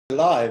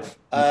Live.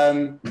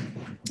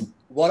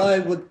 What I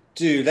would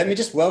do, let me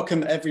just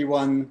welcome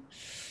everyone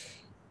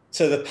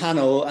to the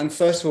panel. And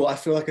first of all, I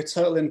feel like a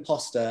total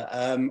imposter.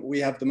 We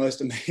have the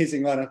most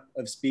amazing lineup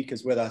of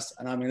speakers with us,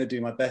 and I'm going to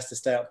do my best to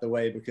stay out of the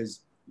way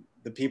because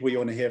the people you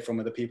want to hear from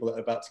are the people that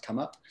are about to come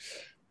up.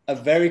 A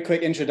very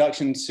quick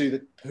introduction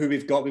to who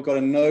we've got. We've got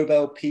a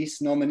Nobel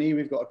Peace nominee.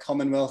 We've got a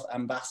Commonwealth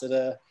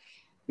ambassador.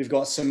 We've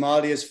got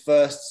Somalia's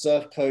first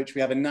surf coach.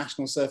 We have a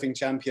national surfing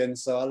champion.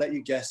 So I'll let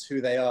you guess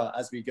who they are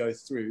as we go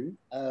through.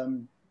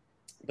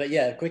 But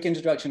yeah, quick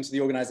introduction to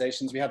the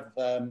organizations. We have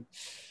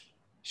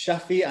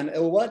Shafie and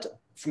Ilwad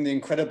from the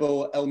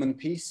incredible Elman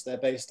Peace. They're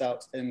based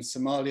out in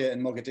Somalia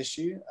in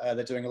Mogadishu.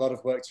 They're doing a lot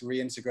of work to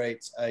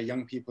reintegrate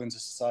young people into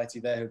society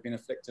there who've been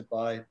afflicted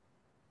by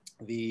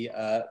the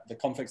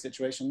conflict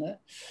situation there.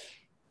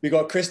 We've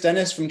got Chris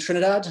Dennis from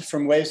Trinidad,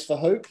 from Waves For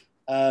Hope.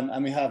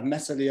 And we have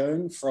Messeh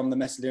Leone from the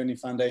Messeh Leone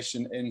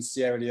Foundation in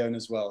Sierra Leone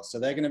as well. So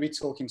they're going to be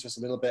talking to us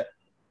a little bit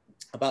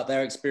about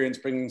their experience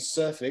bringing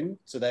surfing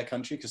to their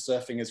country, because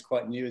surfing is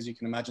quite new, as you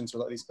can imagine, to a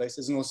lot of these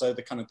places, and also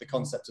the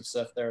concept of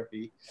surf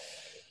therapy.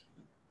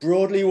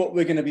 Broadly, what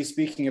we're going to be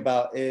speaking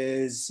about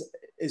is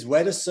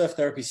where does surf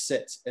therapy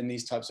sit in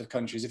these types of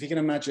countries? If you can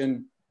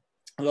imagine,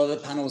 a lot of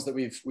the panels that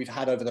we've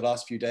had over the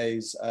last few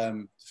days,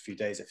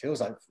 it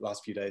feels like the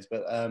last few days,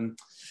 but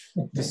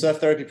the surf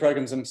therapy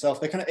programs themselves,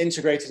 they're kind of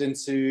integrated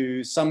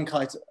into some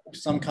kind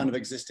of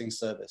existing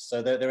service.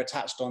 So they're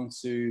attached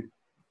onto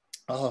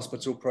a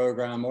hospital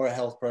program or a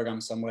health program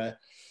somewhere,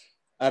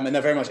 and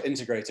they're very much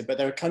integrated. But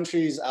there are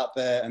countries out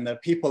there, and there are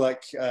people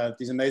like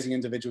these amazing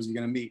individuals you're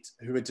going to meet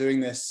who are doing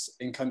this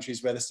in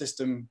countries where the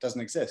system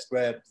doesn't exist,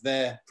 where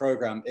their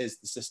program is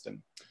the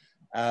system.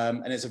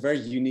 And it's a very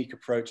unique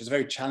approach. It's a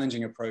very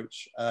challenging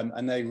approach.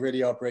 And they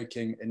really are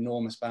breaking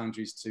enormous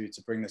boundaries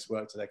to bring this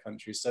work to their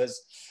countries. So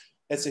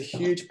it's a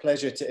huge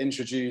pleasure to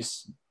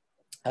introduce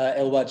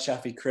Ilwad,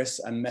 Shafie, Chris,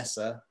 and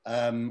Messeh.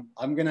 I'm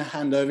going to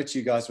hand over to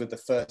you guys with the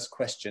first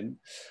question.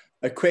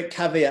 A quick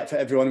caveat for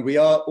everyone. We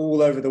are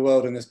all over the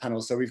world in this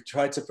panel, so we've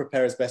tried to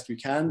prepare as best we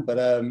can.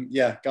 But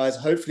yeah, guys,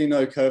 hopefully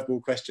no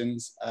curveball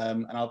questions.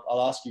 And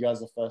I'll ask you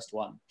guys the first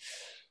one.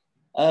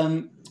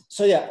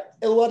 So yeah,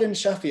 Ilwad and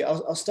Shafie,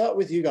 I'll start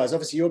with you guys.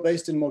 Obviously, you're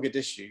based in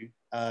Mogadishu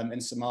in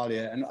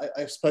Somalia, and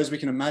I suppose we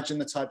can imagine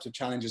the types of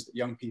challenges that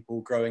young people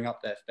growing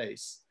up there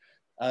face.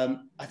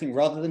 I think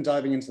rather than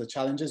diving into the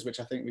challenges,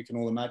 which I think we can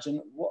all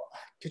imagine,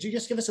 could you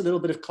just give us a little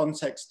bit of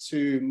context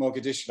to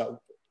Mogadishu? Like,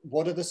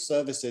 what are the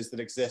services that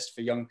exist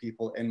for young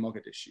people in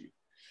Mogadishu?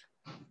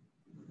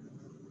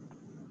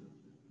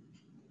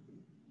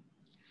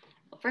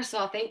 First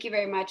of all, thank you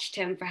very much,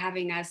 Tim, for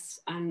having us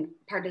on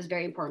part of this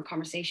very important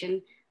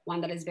conversation,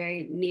 one that is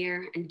very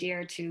near and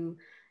dear to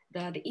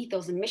the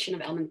ethos and mission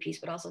of Elman Peace,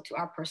 but also to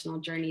our personal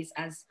journeys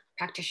as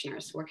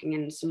practitioners working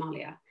in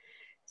Somalia.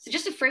 So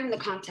just to frame the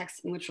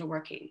context in which we're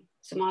working,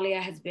 Somalia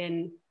has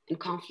been in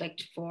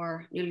conflict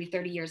for nearly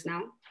 30 years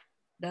now.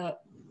 The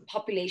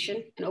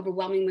population, an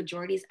overwhelming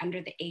majority, is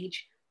under the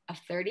age of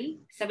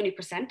 30,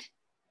 70%.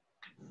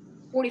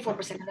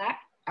 44% of that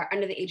are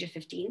under the age of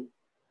 15.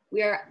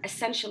 We are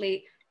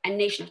essentially a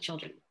nation of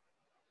children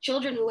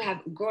who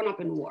have grown up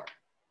in war.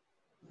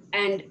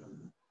 And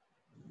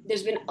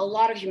there's been a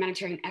lot of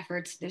humanitarian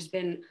efforts. There's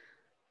been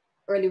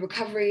early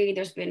recovery,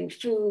 there's been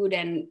food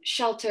and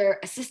shelter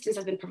assistance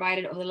has been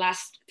provided over the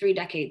last 3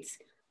 decades.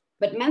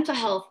 But mental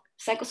health,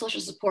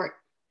 psychosocial support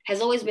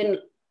has always been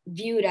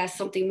viewed as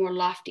something more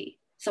lofty,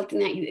 something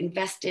that you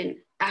invest in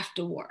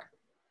after war,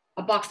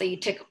 a box that you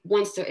tick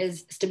once there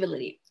is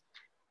stability.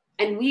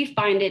 And we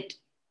find it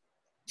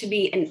to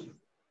be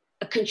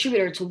a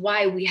contributor to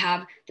why we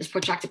have this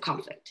protracted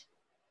conflict.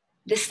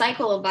 This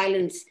cycle of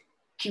violence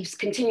keeps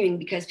continuing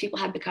because people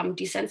have become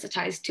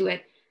desensitized to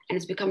it and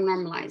it's become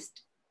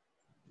normalized.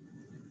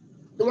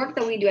 The work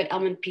that we do at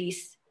Elman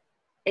Peace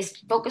is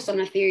focused on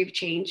a theory of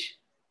change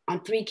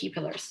on 3 key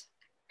pillars: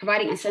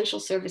 providing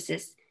essential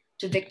services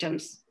to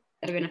victims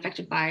that have been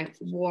affected by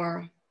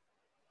war,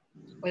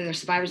 whether they're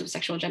survivors of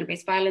sexual and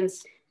gender-based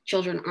violence,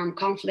 children in armed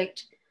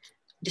conflict,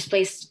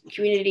 displaced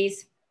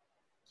communities.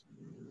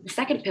 The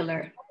second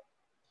pillar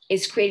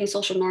is creating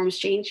social norms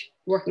change,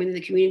 working within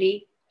the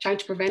community, trying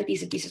to prevent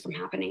these abuses from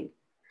happening.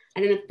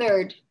 And then the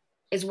third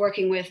is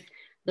working with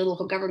the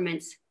local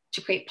governments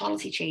to create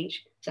policy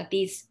change so that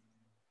these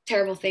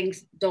terrible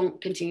things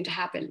don't continue to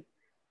happen.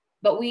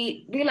 But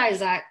we realize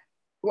that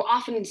we're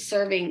often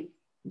serving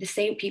the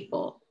same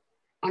people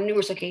on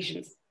numerous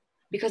occasions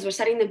because we're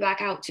sending them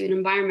back out to an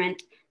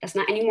environment that's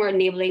not any more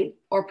enabling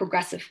or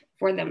progressive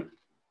for them.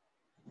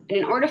 And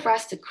in order for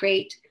us to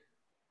create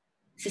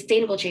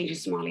sustainable change in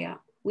Somalia,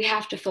 we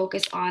have to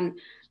focus on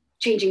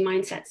changing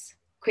mindsets,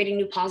 creating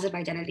new positive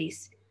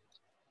identities,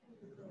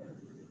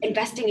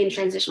 investing in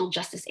transitional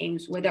justice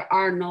aims where there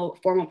are no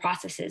formal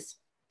processes.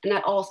 And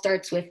that all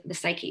starts with the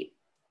psyche.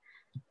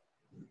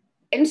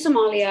 In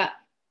Somalia,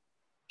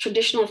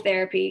 traditional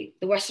therapy,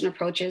 the Western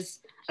approaches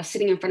of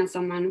sitting in front of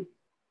someone,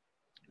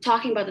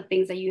 talking about the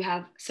things that you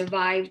have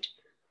survived,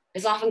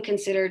 is often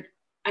considered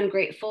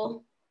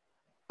ungrateful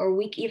or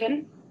weak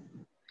even.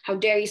 How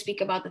dare you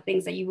speak about the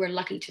things that you were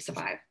lucky to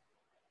survive?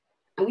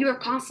 And we were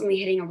constantly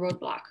hitting a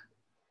roadblock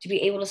to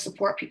be able to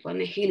support people in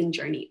their healing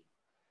journey.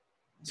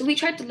 So we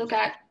tried to look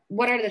at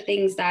what are the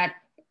things that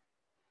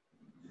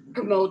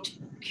promote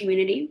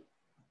community,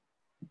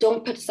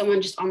 don't put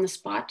someone just on the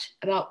spot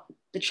about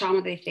the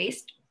trauma they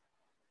faced.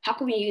 How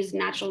can we use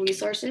natural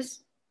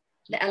resources,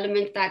 the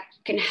element that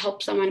can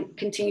help someone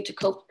continue to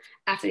cope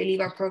after they leave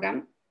our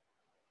program?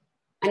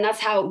 And that's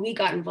how we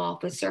got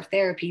involved with surf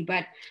therapy.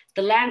 But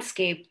the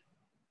landscape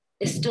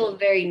is still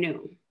very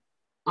new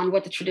on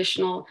what the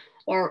traditional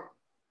or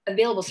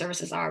available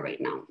services are right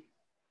now.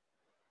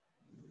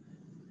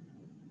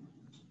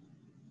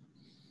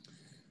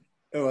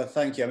 Oh, well,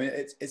 thank you. I mean,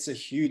 it's a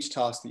huge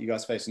task that you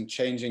guys face, and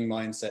changing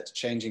mindsets,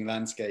 changing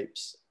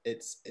landscapes.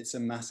 It's a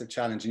massive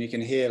challenge, and you can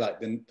hear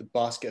like the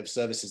basket of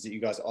services that you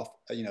guys are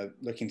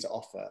looking to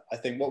offer. I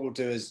think what we'll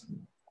do is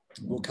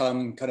we'll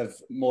come kind of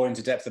more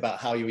into depth about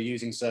how you were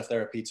using surf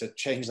therapy to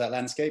change that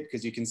landscape,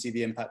 because you can see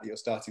the impact that you're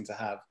starting to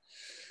have.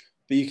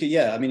 But you could,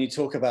 yeah, I mean, you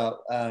talk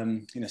about,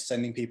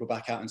 sending people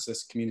back out into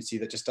this community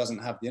that just doesn't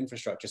have the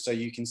infrastructure. So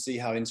you can see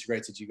how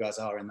integrated you guys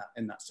are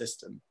in that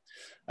system.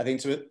 I think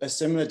to a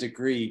similar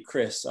degree,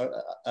 Chris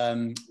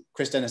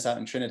Dennis out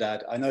in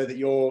Trinidad, I know that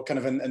you're kind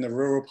of in the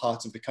rural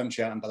part of the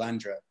country out in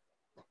Balandra,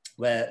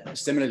 where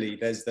similarly,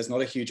 there's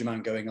not a huge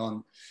amount going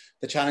on.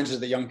 The challenges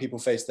that young people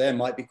face there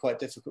might be quite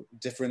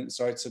different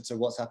to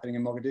what's happening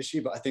in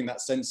Mogadishu, but I think that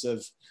sense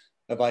of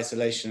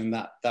isolation and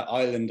that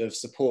island of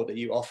support that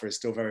you offer is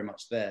still very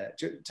much there.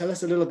 Tell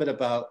us a little bit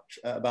about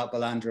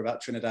Balandra,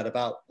 about Trinidad,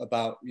 about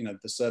the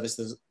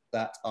services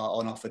that are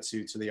on offer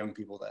to the young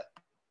people there.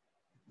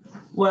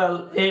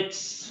 Well,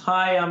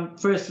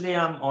 firstly,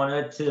 I'm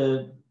honored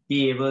to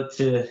be able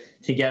to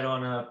get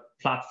on a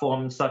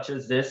platform such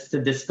as this to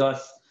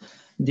discuss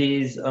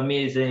these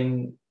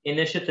amazing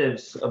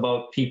initiatives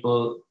about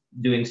people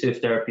doing surf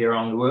therapy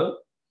around the world.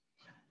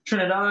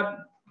 Trinidad,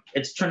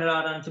 it's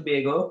Trinidad and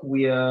Tobago.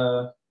 We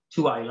are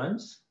 2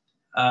 islands,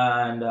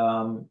 and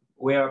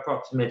we're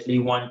approximately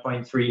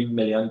 1.3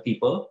 million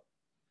people.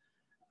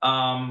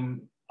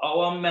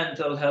 Our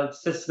mental health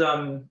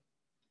system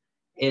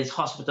is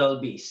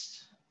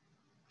hospital-based.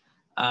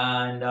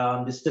 And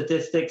the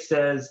statistic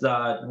says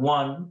that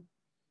 1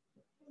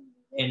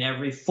 in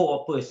every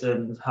 4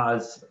 persons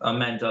has a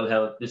mental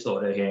health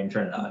disorder here in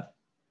Trinidad.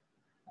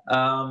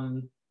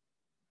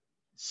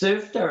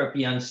 Surf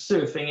therapy and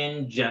surfing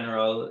in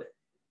general,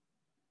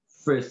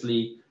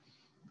 firstly,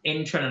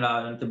 in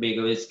Trinidad and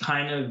Tobago is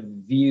kind of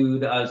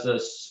viewed as a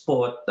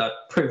sport that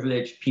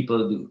privileged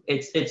people do.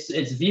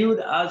 It's viewed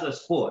as a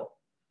sport,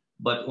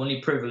 but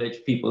only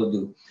privileged people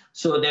do.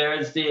 So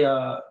there's the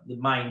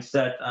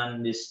mindset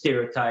and the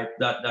stereotype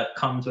that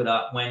comes with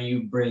that when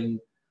you bring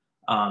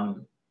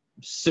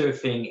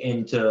surfing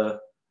into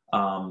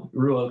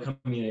rural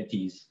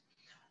communities,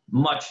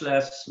 much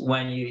less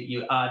when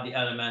you add the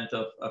element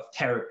of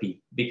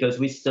therapy, because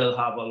we still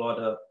have a lot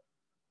of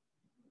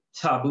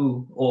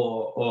taboo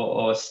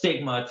or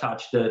stigma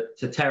attached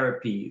to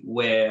therapy,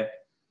 where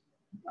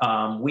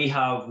we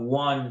have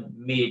one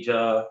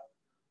major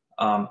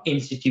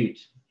institute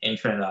in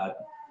Trinidad,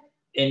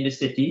 in the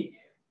city,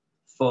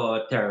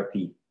 for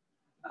therapy.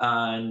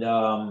 And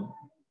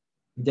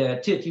there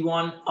are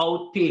 31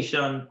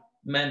 outpatient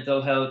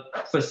mental health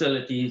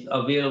facilities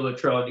available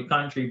throughout the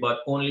country, but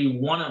only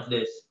one of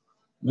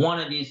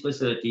these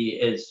facilities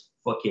is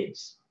for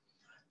kids.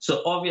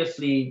 So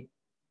obviously,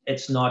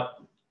 it's not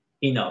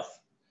enough.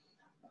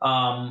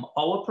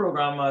 Our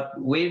program at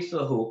Waves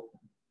For Hope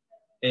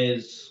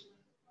is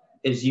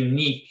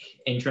unique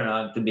in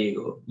Trinidad and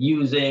Tobago.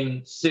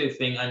 Using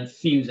surfing and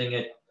fusing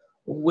it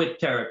with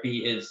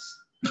therapy is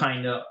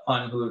kind of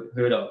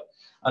unheard of.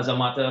 As a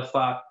matter of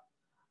fact,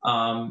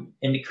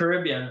 in the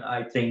Caribbean,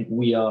 I think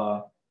we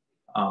are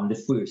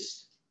the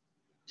first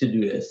to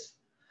do this.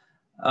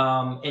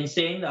 In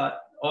saying that,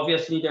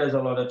 obviously there's a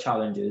lot of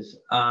challenges,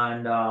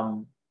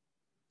 and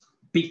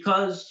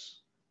because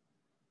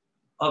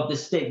of the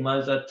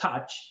stigmas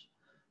attached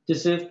to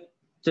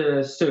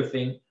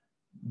surfing,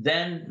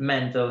 then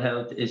mental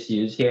health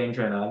issues here in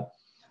Trinidad,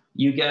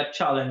 you get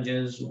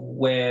challenges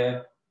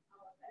where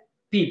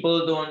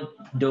people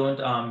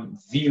don't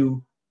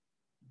view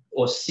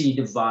or see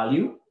the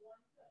value.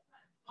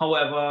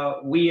 However,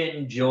 we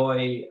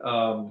enjoy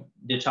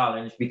the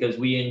challenge because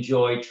we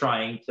enjoy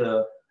trying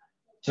to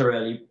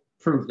really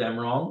prove them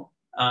wrong.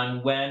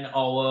 And when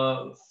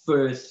our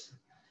first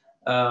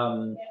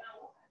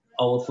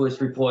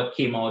report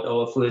came out,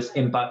 our first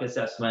impact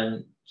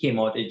assessment came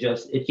out,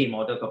 it came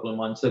out a couple of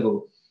months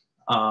ago.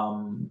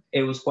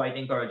 It was quite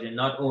encouraging,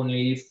 not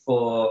only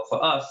for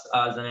us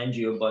as an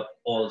NGO, but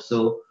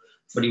also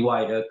for the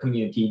wider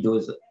community,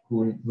 those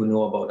who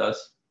know about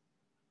us.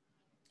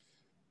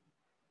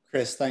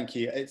 Chris, thank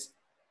you. It's,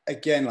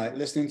 again, like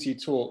listening to you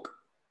talk,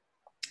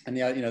 and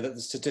the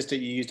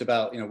statistic you used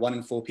about 1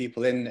 in 4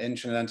 people in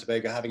Trinidad and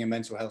Tobago having a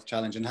mental health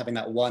challenge, and having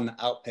that one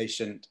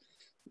outpatient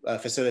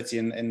facility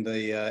in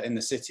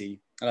the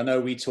city. And I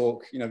know we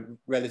talk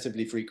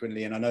relatively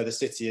frequently, and I know the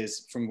city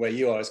is, from where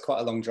you are, is quite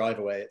a long drive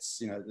away.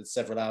 It's it's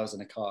several hours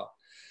in a car.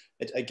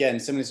 again,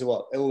 similar to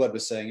what Ilwad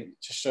was saying,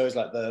 it just shows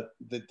like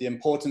the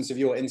importance of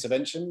your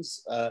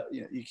interventions.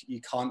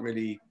 You can't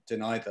really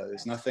deny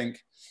those. And I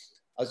think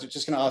I was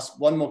just going to ask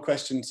one more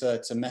question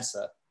to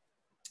Messeh,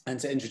 and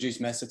to introduce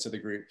Messeh to the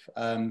group.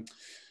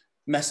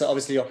 Messeh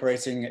obviously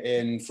operating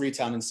in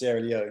Freetown in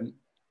Sierra Leone.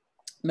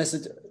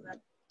 Messeh,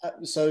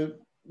 so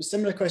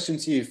similar question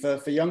to you,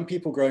 for young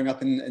people growing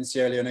up in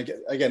Sierra Leone,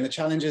 again, the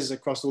challenges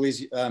across all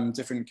these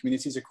different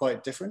communities are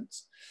quite different,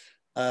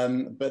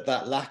 but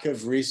that lack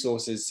of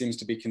resources seems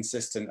to be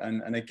consistent.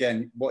 And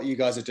again, what you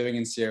guys are doing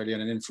in Sierra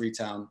Leone and in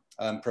Freetown,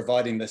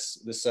 providing this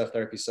surf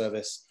therapy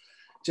service,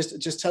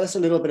 just tell us a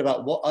little bit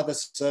about what other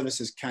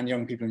services can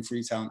young people in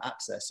Freetown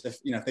access?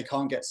 If they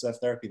can't get surf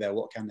therapy there,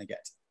 what can they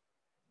get?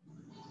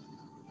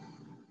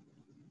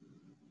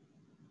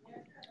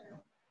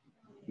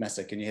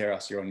 Messeh, can you hear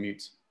us? You're on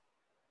mute.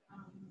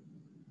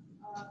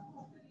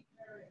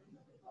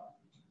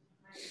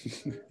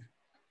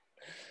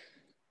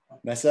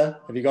 Messeh,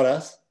 have you got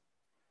us?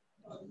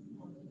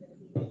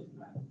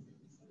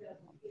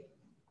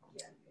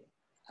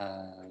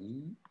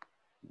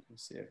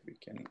 Let's see if we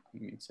can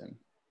unmute him.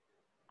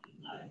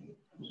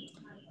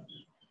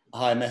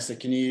 Hi, Messeh,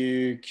 can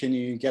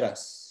you get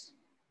us?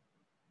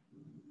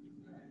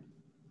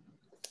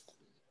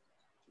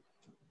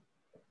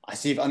 I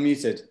see you've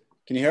unmuted.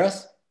 Can you hear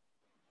us?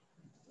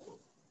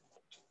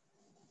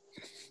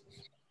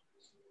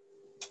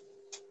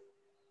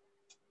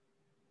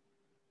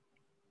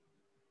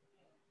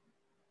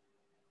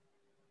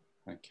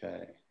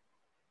 Okay.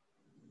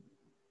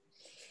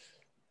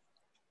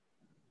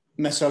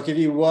 Messeh, I'll give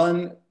you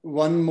one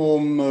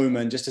more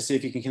moment just to see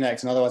if you can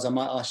connect, and otherwise I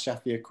might ask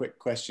Shafie a quick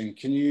question.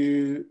 Can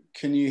you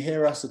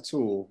hear us at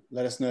all?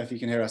 Let us know if you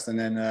can hear us, and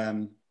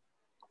then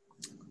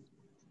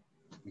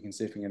we can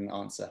see if we can get an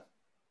answer.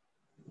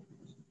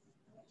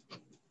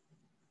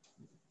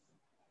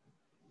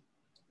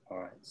 All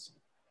right.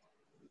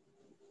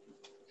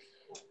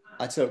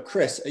 I tell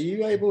Chris, are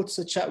you able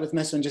to chat with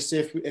Messeh and just see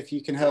if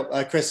you can help?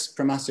 Chris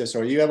Pramasio,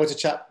 sorry, are you able to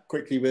chat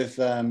quickly with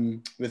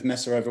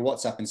Messeh over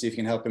WhatsApp and see if you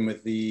can help him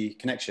with the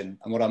connection?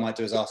 And what I might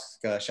do is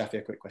ask Shafie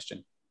a quick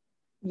question.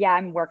 Yeah,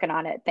 I'm working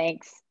on it.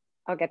 Thanks.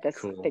 I'll get this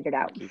figured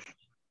out.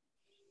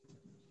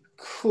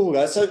 Cool,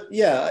 guys. So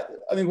yeah,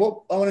 I mean,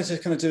 what I wanted to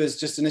kind of do is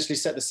just initially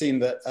set the scene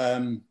that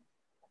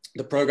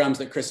the programs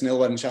that Chris and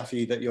Ilwad and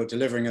Shafie that you're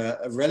delivering are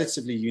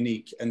relatively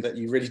unique, and that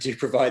you really do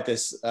provide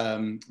this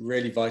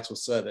really vital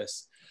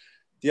service.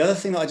 The other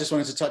thing that I just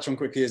wanted to touch on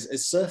quickly is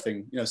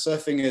surfing.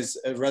 Surfing is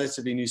a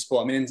relatively new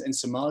sport. I mean, in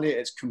Somalia,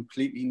 it's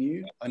completely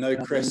new. I know,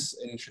 Chris,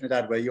 in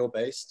Trinidad, where you're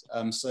based,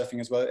 surfing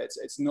as well,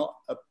 it's not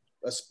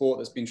a sport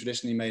that's been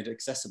traditionally made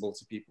accessible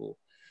to people.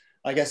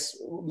 I guess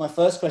my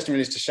first question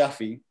really is to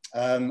Shafie.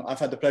 I've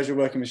had the pleasure of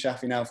working with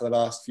Shafie now for the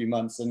last few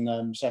months, and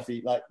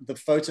Shafie, like the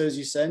photos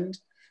you send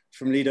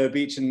from Lido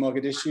Beach in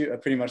Mogadishu are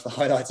pretty much the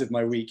highlights of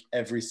my week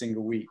every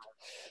single week.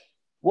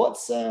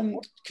 Can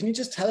you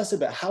just tell us a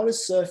bit, how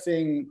is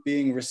surfing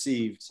being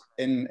received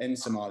in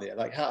Somalia?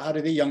 Like how do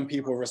the young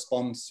people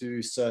respond to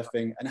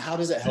surfing, and how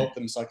does it help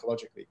them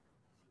psychologically?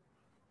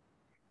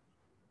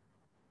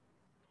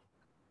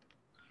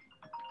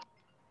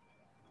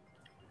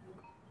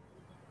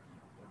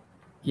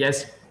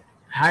 Yes.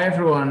 Hi,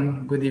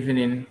 everyone. Good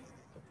evening.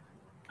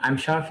 I'm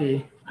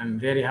Shafie. I'm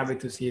very happy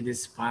to see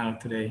this panel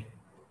today.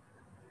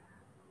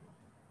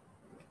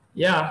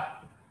 Yeah,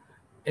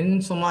 in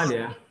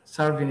Somalia,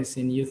 surfing is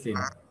a new thing.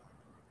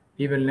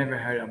 People never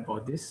heard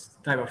about this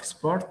type of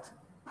sport.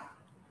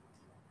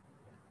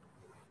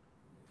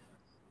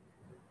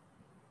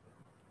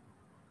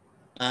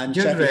 And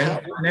Children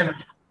Shafie, never.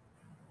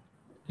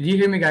 Did you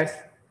hear me, guys?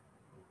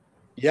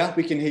 Yeah,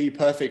 we can hear you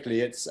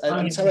perfectly. And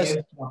tell us,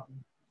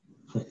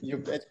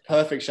 it's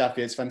perfect, Shafie.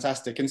 It's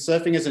fantastic. And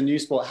surfing is a new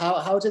sport.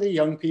 How do the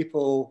young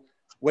people,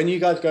 when you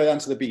guys go down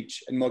to the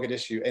beach in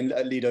Mogadishu,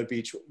 at Lido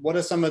Beach, what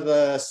are some of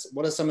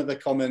the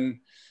common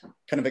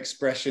kind of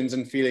expressions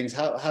and feelings?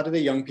 How do the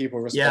young people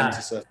respond to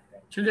surfing?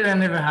 Children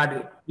never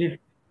had it.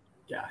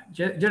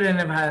 Children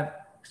never had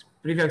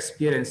previous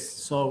experience.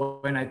 So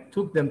when I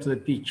took them to the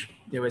beach,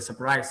 they were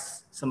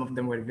surprised. Some of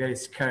them were very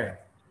scared.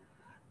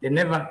 They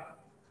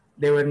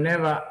were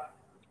never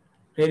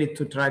ready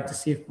to try to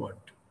surfboard.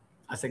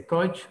 As a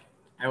coach,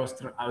 I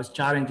was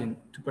challenging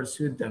to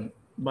pursue them,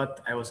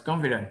 but I was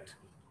confident.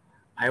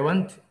 I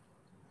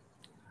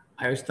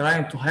was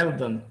trying to help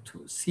them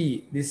to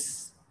see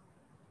this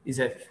is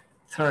a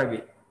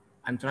therapy.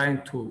 I'm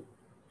trying to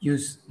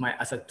use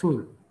as a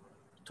tool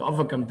to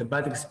overcome the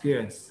bad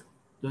experience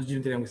those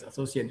children was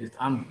associated with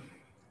AMB.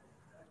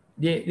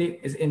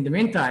 In the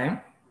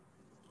meantime,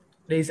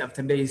 days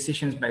after days,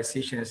 sessions by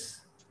sessions,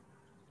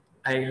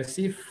 I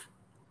receive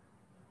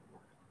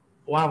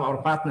one of our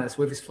partners,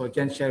 Waves for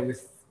Hope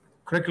with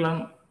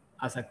curriculum.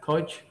 As a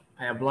coach,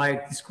 I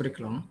applied this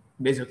curriculum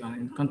based on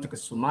in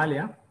context of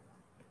Somalia.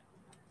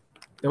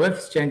 The Wave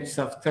Exchange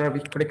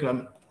self-therapy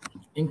curriculum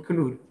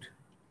include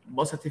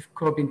positive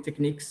coping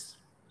techniques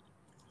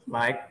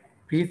like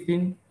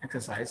breathing,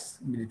 exercise,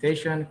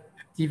 meditation,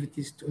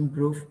 activities to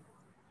improve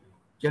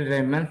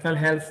children's mental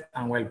health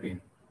and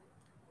well-being.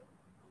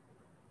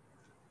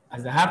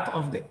 As the heart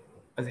of the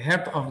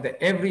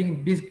every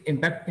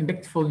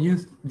impactful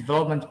youth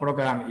development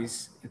program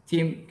is a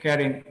team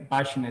caring,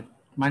 passionate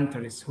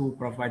mentors who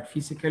provide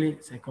physically,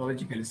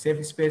 psychologically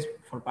safe space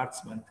for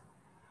participants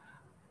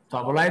to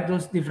apply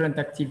those different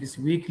activities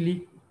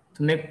weekly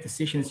to make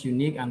decisions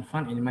unique and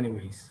fun in many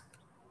ways.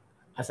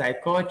 As I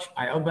coach,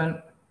 I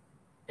open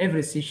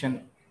every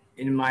session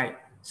in my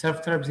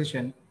self-therapy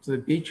session to the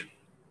beach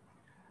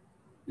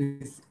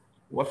with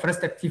what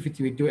first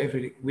activity we do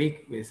every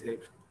week with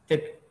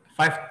take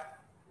five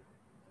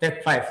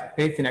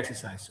breathing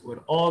exercise where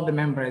all the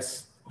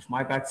members of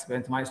my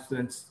participants, my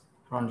students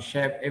run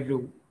shape.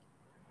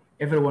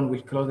 Everyone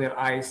will close their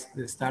eyes,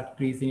 they start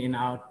breathing in and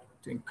out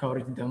to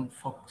encourage them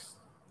focus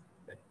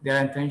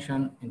their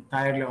attention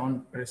entirely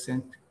on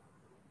present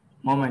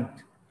moment.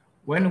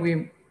 When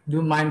we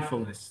do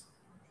mindfulness,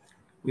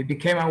 we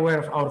became aware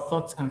of our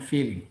thoughts and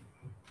feeling,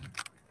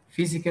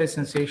 physical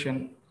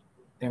sensation,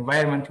 the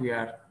environment we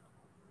are,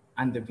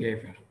 and the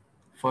behavior.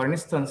 For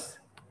instance,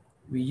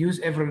 we use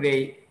every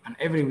day and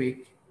every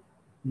week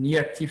new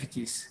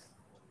activities.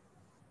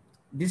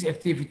 This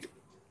activity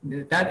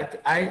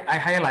that I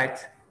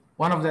highlight,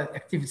 one of the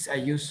activities I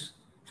use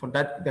for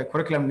that, the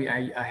curriculum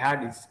I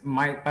had is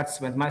my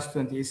participant, my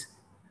student is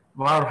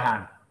our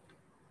hand.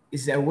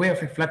 It's a way of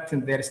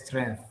reflecting their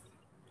strength,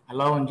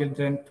 allowing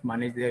children to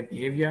manage their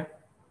behavior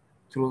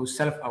through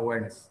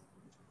self-awareness.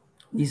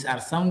 These are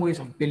some ways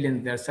of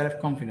building their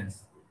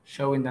self-confidence,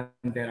 showing that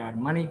there are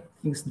many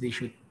things they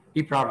should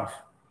be proud of.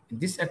 In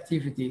this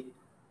activity,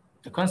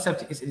 the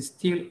concept is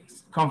instill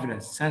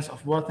confidence, sense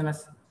of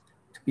worthiness,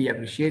 to be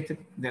appreciated,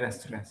 their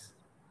strengths.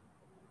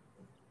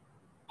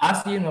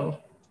 As you know,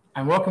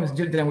 I'm working with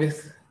children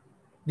with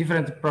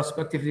different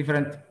perspectives,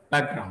 different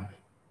background.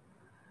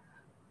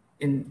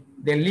 In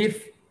their live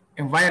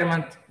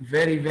environment,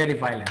 very, very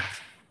violent.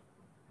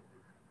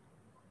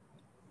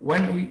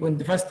 When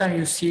the first time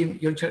you see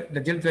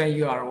the children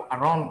you are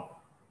around,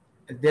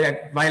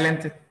 they're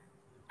violent,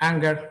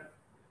 anger,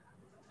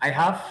 I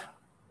have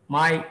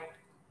my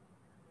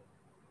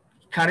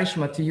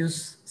charisma to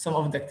use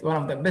one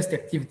of the best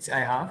activities I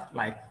have,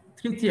 like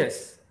 3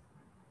 tears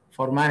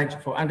for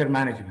anger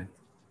management.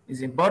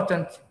 It's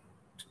important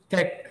to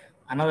take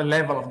another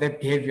level of their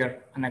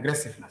behavior and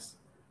aggressiveness,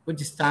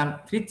 which is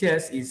 3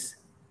 tears is,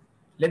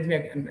 let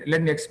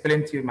me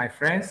explain to you, my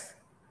friends.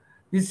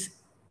 This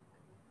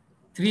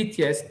 3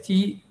 tears,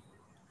 T,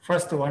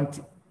 first one,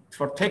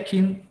 for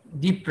taking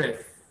deep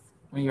breath.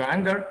 When you're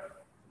angry,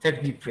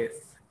 take deep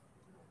breath.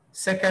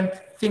 Second,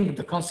 think of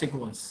the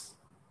consequence.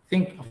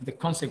 Think of the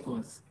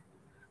consequence.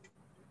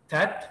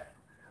 Third,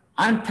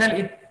 and tell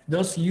it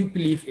those you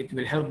believe it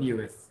will help you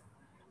with.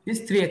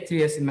 These 3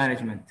 tears in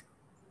management.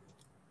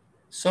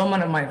 Some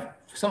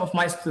of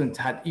my students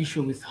had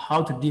issue with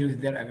how to deal with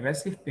their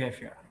aggressive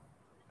behavior,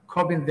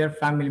 coping their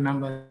family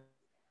members.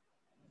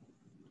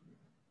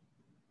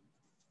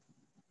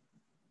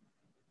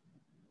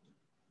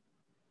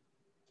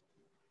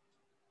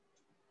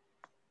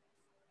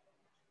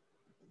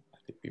 I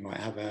think we might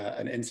have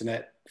an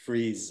internet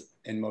freeze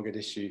in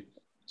Mogadishu.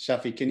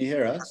 Shafie, can you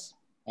hear us?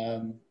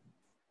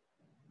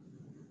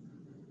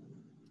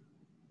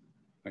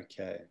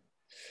 Okay.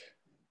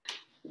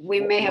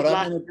 We may have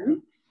lost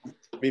him.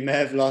 We may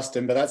have lost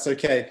him, but that's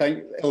okay.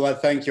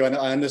 Ilwad, thank you. And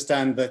I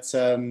understand that,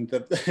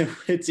 that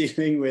we're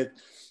dealing with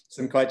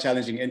some quite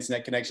challenging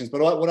internet connections.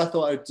 But what I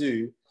thought I would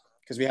do,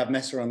 because we have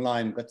Messeh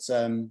online, but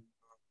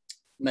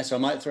Messeh, I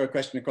might throw a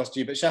question across to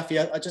you. But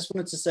Shafie, I just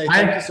wanted to say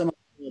thank you so much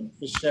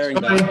for sharing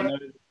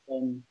that.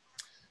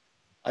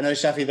 I know,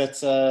 Shafie, that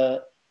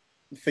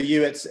for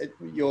you,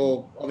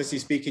 you're obviously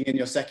speaking in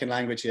your second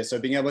language here. So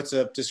being able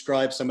to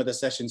describe some of the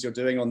sessions you're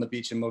doing on the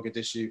beach in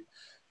Mogadishu,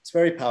 it's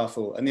very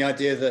powerful. And the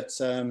idea that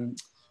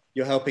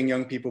you're helping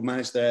young people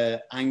manage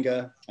their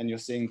anger, and you're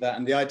seeing that,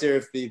 and the idea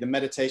of the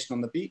meditation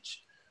on the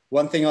beach.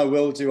 One thing I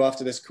will do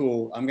after this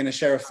call, I'm going to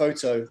share a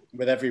photo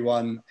with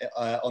everyone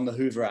on the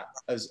Hoover app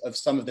of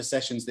some of the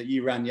sessions that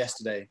you ran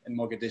yesterday in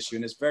Mogadishu,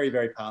 and it's very,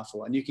 very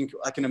powerful. And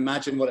I can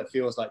imagine what it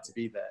feels like to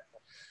be there.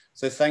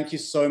 So thank you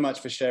so much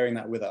for sharing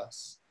that with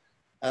us.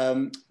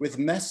 With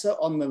Messeh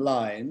on the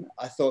line,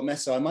 I thought,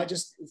 Messeh, I might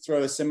just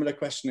throw a similar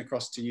question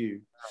across to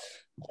you.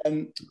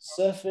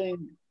 Surfing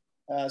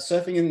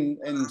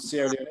in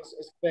Sierra Leone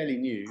is fairly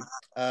new,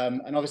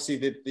 and obviously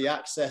the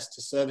access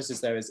to services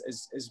there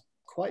is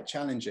quite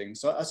challenging.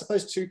 So I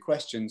suppose 2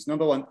 questions.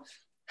 Number one,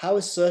 how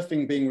is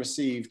surfing being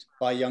received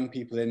by young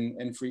people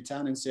in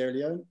Freetown in Sierra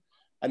Leone?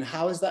 And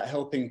how is that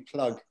helping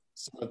plug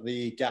some of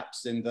the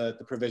gaps in the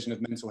provision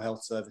of mental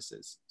health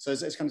services? So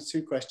it's kind of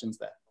 2 questions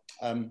there.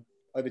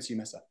 Over to you,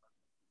 Messeh.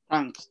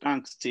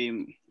 Thanks,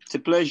 Tim. It's a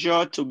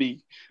pleasure to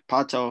be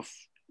part of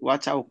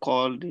what I would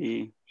call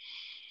the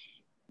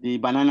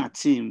banana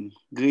team.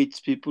 Great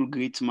people,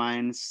 great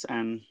minds,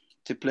 and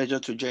it's a pleasure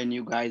to join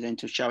you guys and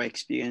to share our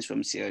experience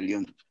from Sierra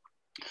Leone.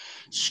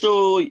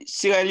 So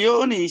Sierra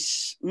Leone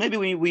is, maybe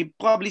we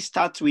probably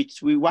start with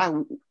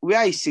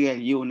where is Sierra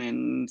Leone,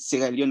 and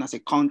Sierra Leone as a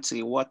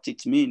country, what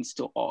it means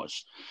to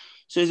us.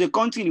 So it's a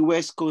country in the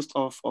west coast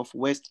of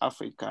West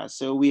Africa.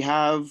 So we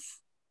have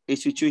a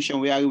situation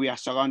where we are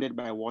surrounded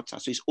by water,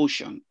 so it's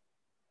ocean.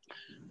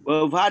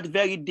 We've had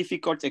very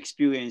difficult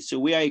experience. So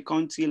we are a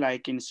country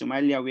like in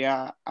Somalia,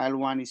 where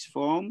Ilwad is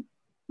from.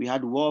 We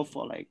had war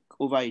for like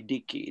over a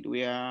decade,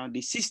 where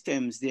the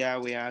systems there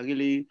were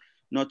really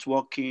not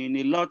working.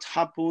 A lot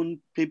happened.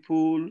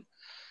 People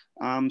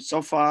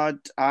suffered.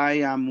 I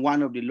am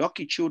one of the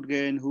lucky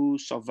children who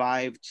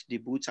survived the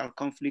brutal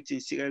conflict in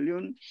Sierra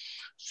Leone.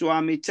 So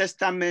I'm a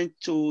testament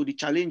to the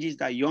challenges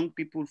that young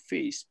people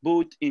face,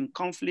 both in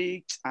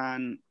conflict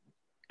and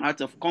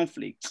out of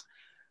conflict.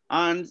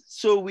 And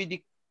so with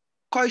the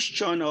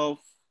question of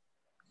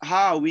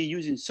how are we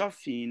using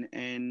surfing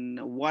and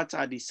what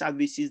are the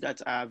services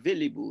that are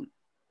available,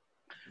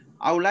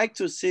 I would like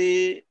to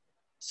say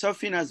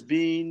surfing has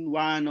been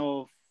one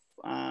of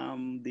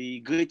the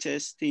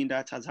greatest thing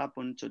that has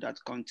happened to that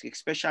country,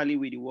 especially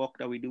with the work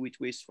that we do with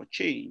Waves for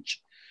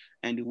Change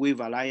and the Wave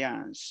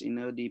Alliance. You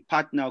know, the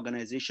partner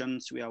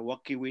organizations we are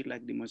working with,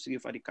 like the Messeh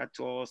Leone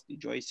Trust, the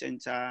Joy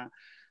Center.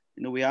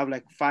 You know, we have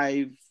like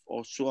 5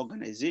 or so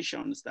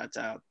organizations that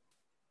are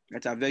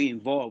very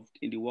involved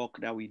in the work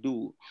that we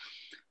do.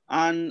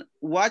 And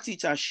what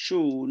it has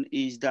shown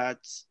is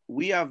that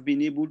we have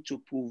been able to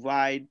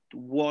provide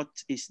what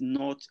is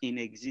not in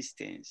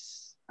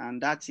existence.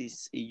 And that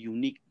is a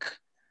unique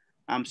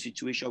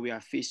situation we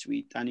are faced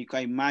with. And you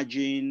can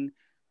imagine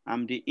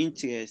the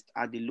interest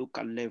at the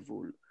local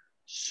level.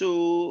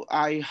 So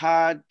I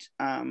had,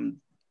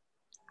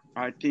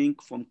 I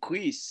think from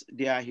Chris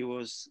there, he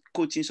was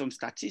quoting some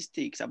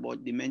statistics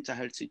about the mental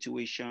health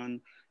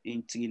situation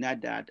in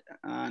Trinidad.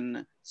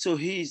 And so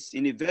he's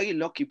in a very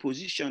lucky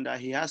position that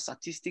he has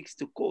statistics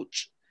to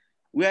coach.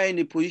 We are in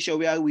a position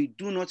where we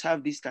do not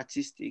have these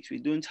statistics. We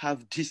don't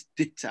have this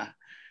data.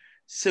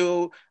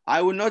 So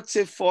I will not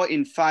say 4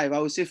 in 5, I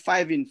will say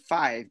 5 in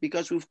 5,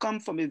 because we've come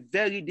from a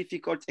very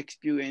difficult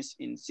experience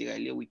in Sierra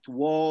Leone with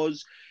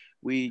wars,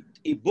 with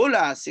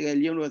Ebola. Sierra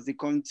Leone was the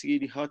country,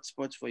 the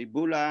hotspot for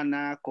Ebola,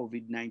 now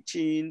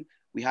COVID-19.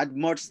 We had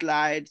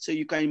mudslides. So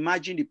you can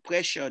imagine the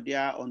pressure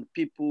there on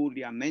people,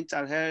 their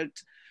mental health,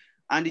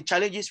 and the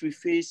challenges we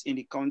face in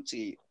the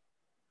country.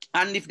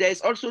 And if there is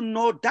also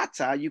no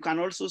data, you can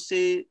also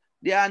say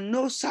there are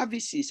no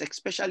services,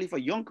 especially for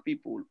young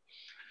people.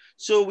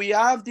 So we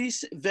have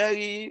this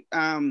very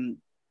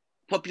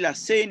popular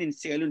saying in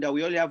Sierra Leone that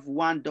we only have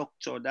one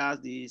doctor,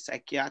 that's the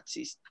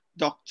psychiatrist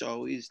doctor,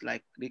 who is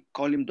like, they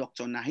call him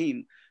Dr.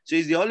 Nahim. So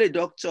he's the only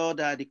doctor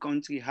that the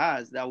country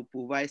has that will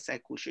provide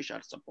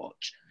psychosocial support.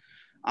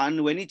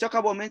 And when you talk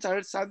about mental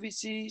health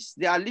services,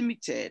 they are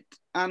limited.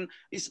 And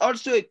it's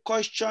also a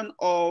question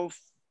of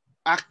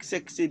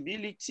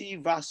accessibility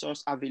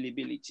versus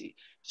availability.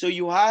 So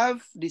you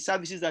have the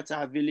services that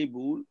are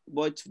available,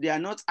 but they are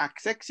not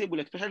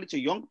accessible, especially to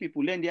young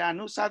people, then there are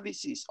no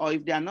services, or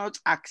if they are not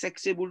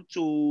accessible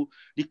to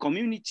the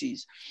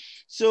communities.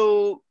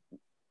 So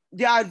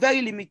they are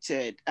very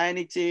limited, and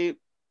it's a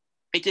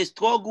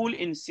struggle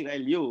in Sierra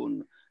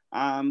Leone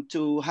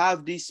to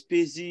have these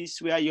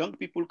spaces where young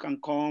people can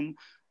come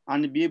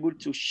and be able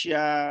to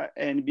share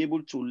and be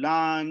able to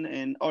learn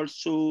and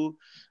also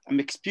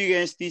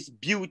experience this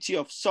beauty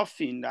of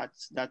surfing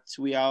that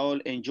we are all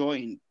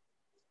enjoying.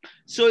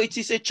 So it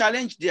is a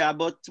challenge there,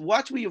 but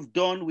what we have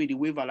done with the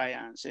Wave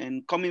Alliance,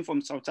 and coming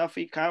from South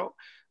Africa,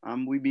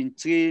 we've been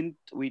trained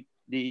with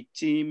the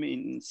team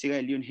in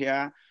Sierra Leone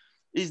here,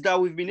 is that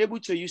we've been able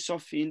to use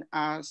surfing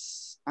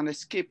as an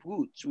escape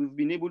route. We've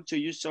been able to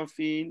use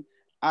surfing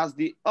as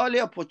the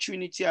only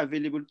opportunity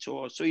available to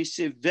us. So it's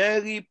a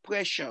very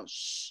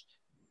precious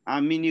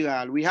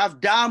mineral. We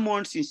have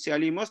diamonds in Sierra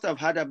Leone. You must have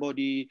heard about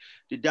the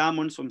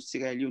diamonds from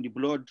Sierra Leone, the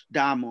blood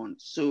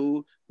diamonds.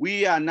 So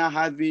we are now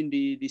having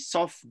the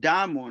soft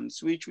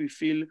diamonds, which we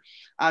feel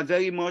are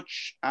very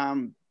much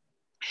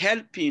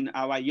helping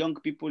our young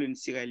people in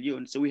Sierra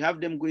Leone. So we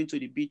have them going to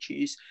the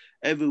beaches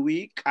every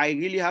week. I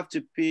really have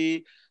to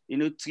pay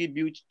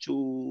tribute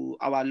to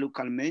our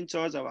local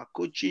mentors, our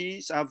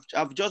coaches.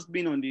 I've just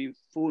been on the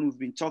phone, we've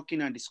been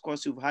talking and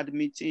discussing, we've had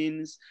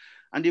meetings,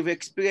 and they've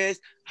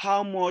experienced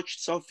how much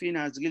surfing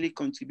has really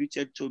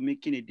contributed to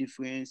making a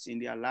difference in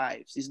their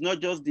lives. It's not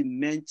just the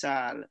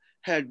mental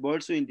health, but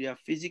also in their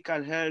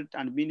physical health,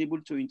 and being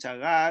able to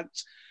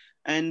interact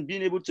and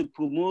being able to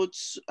promote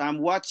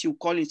what you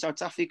call in South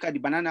Africa, the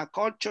banana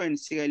culture. In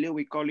Sierra Leone,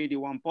 we call it the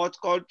one pot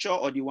culture,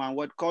 or the one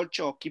word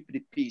culture, or keep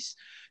the peace.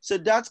 So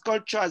that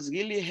culture has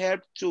really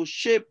helped to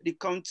shape the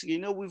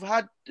country. We've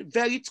had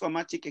very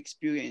traumatic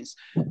experience.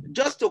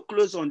 Just to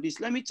close on this,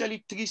 let me tell you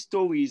 3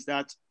 stories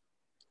that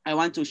I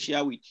want to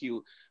share with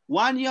you.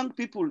 One young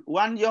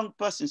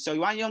person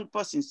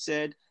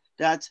said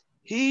that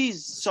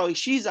she's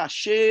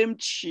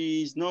ashamed,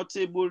 she's not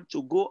able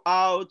to go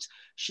out,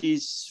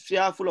 she's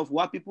fearful of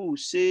what people will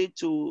say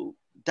to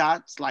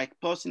that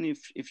person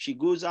if she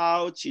goes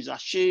out, she's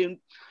ashamed.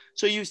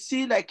 So you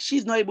see,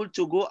 she's not able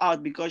to go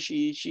out because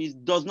she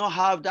does not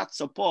have that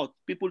support,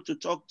 people to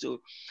talk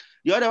to.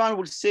 The other one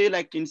would say,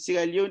 in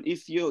Sierra Leone,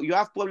 if you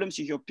have problems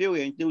with your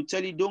parents, they will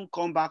tell you, don't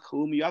come back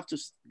home, you have to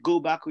go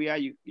back where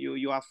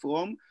you are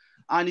from.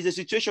 And it's a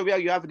situation where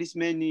you have this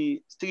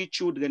many street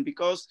children,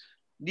 because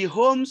The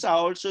homes are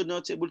also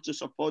not able to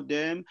support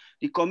them.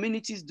 The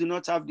communities do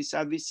not have the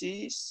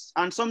services.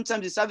 And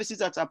sometimes the services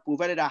that are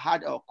provided are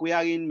hard or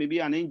acquiring. Maybe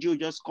an NGO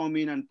just come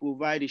in and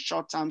provide a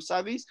short-term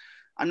service.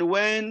 And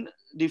when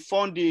the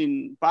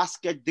funding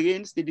basket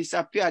drains, they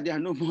disappear, they are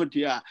no more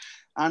there.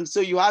 And so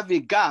you have a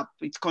gap,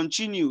 it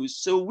continues.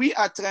 So we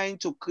are trying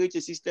to create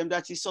a system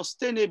that is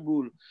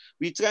sustainable.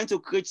 We're trying to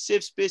create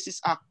safe spaces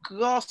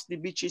across the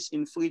beaches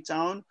in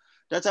Freetown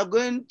that are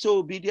going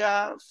to be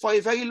there for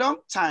a very long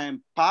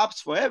time,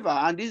 perhaps forever.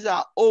 And these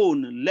are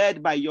owned,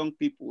 led by young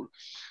people,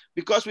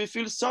 because we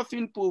feel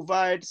surfing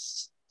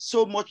provides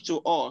so much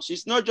to us.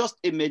 It's not just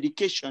a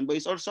medication, but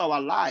it's also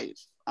our life.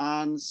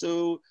 And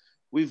so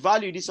we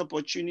value this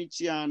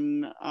opportunity,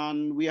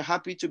 and we are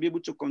happy to be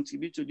able to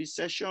contribute to this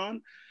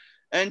session.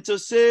 And to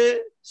say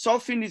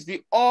surfing is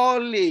the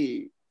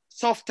only,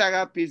 surf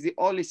therapy is the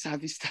only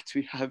service that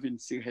we have in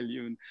Sierra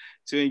Leone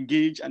to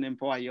engage and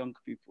empower young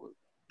people.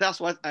 That's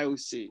what I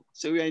would say.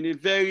 So we are in a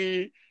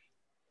very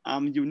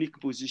unique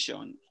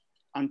position.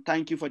 And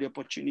thank you for the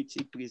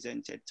opportunity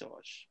presented to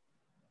us.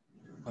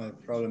 No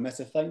problem.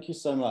 Messeh, thank you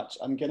so much.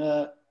 I'm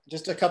gonna,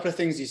 just a couple of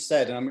things you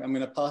said, and I'm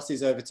gonna pass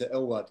these over to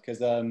Ilwad,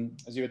 because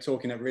as you were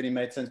talking, it really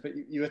made sense. But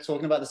you were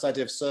talking about this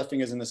idea of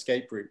surfing as an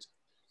escape route.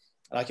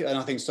 And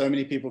I think so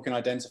many people can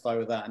identify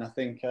with that. And I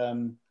think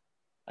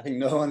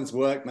no one's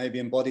work maybe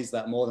embodies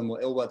that more than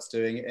what Ilwad's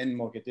doing in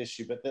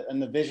Mogadishu. But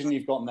the vision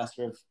you've got,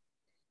 Messeh,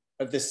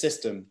 of this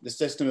system, the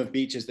system of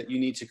beaches that you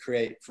need to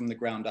create from the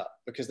ground up,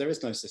 because there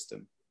is no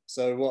system.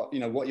 So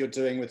what you're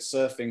doing with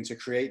surfing to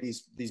create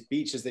these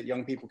beaches that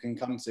young people can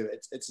come to,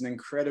 it's an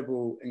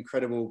incredible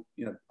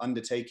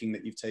undertaking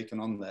that you've taken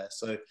on there.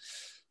 So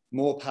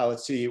more power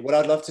to you. What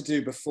I'd love to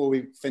do before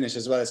we finish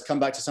as well is come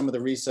back to some of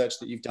the research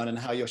that you've done and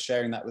how you're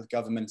sharing that with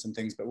government and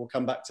things, but we'll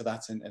come back to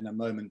that in a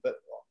moment. But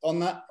on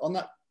that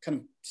kind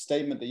of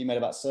statement that you made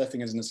about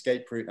surfing as an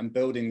escape route and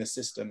building the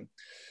system,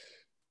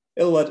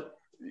 Ilwad,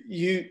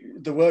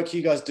 the work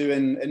you guys do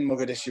in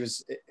Mogadishu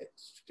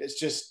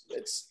it's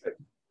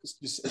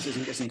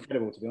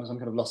incredible, to be honest. I'm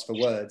kind of lost for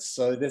words.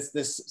 So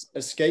this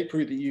escape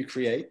route that you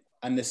create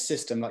and this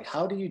system, like,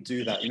 how do you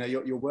do that?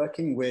 You're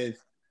working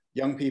with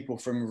young people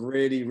from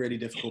really, really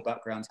difficult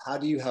backgrounds. How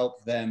do you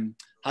help them?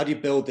 How do you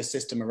build the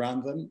system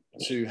around them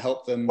to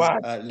help them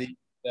leave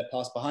their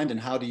past behind? And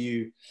how do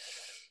you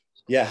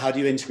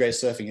integrate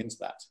surfing into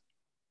that?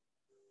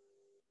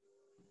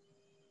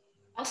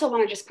 I also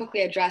want to just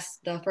quickly address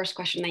the first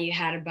question that you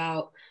had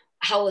about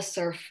how was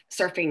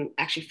surfing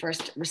actually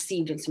first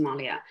received in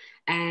Somalia.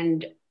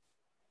 And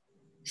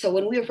so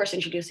when we were first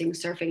introducing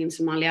surfing in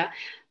Somalia,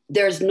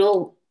 there's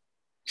no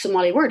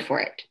Somali word for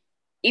it.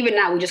 Even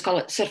now, we just call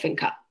it surfing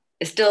cup.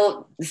 It's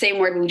still the same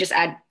word, but we just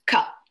add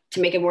cup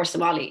to make it more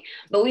Somali.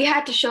 But we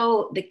had to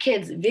show the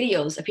kids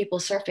videos of people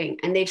surfing,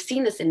 and they've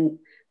seen this in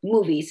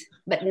movies,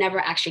 but never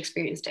actually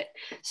experienced it.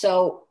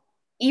 So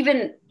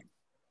even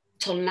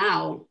till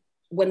now,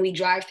 when we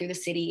drive through the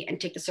city and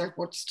take the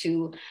surfboards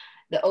to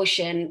the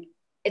ocean,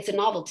 it's a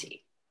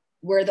novelty.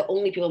 We're the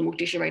only people in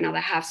Mogadishu right now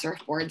that have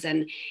surfboards,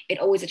 and it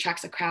always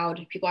attracts a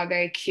crowd. People are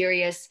very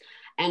curious.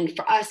 And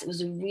for us, it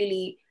was a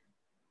really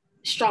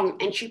strong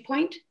entry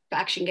point for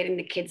actually getting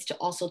the kids to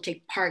also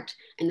take part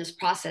in this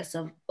process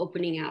of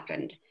opening up,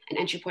 and an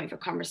entry point for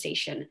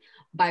conversation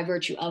by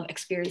virtue of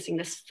experiencing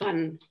this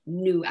fun,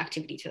 new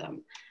activity to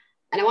them.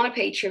 And I want to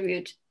pay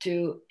tribute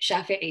to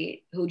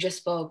Shafie, who just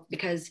spoke,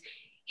 because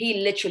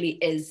he literally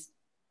is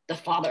the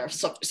father of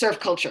surf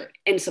culture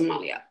in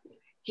Somalia.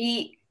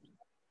 He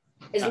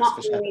is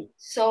not only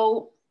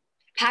so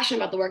passionate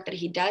about the work that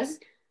he does,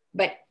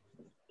 but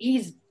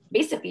he's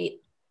basically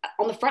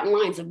on the front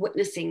lines of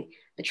witnessing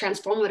the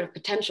transformative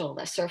potential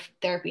that surf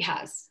therapy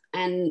has.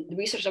 And the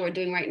research that we're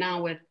doing right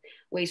now with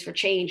Waves for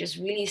Change is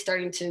really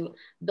starting to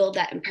build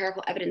that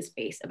empirical evidence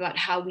base about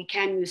how we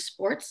can use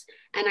sports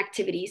and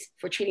activities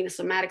for treating the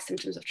somatic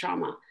symptoms of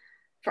trauma.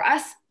 For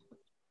us,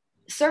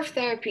 surf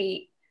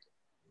therapy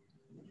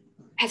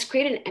has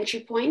created an entry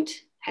point,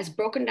 has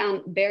broken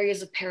down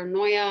barriers of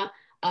paranoia,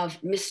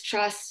 of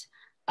mistrust,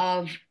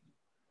 of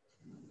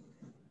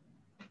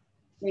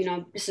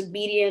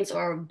disobedience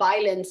or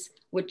violence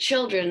with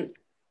children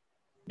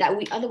that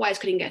we otherwise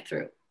couldn't get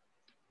through.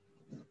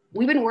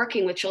 We've been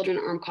working with children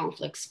in armed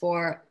conflicts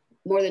for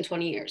more than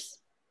 20 years.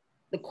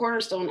 The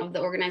cornerstone of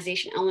the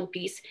organization, Elman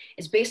Peace,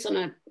 is based on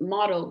a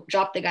motto: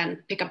 drop the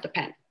gun, pick up the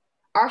pen.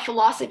 Our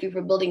philosophy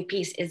for building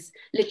peace is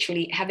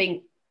literally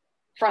having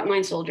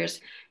frontline soldiers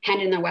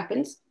hand in their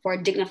weapons for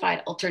a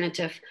dignified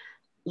alternative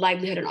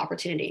livelihood and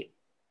opportunity.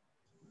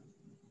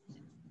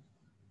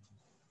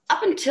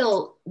 Up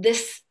until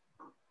this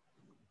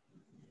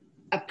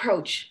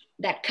approach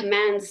that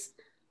commands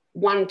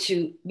one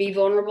to be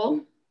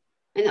vulnerable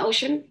in the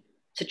ocean,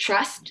 to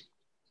trust,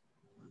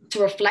 to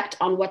reflect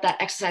on what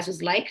that exercise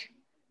was like,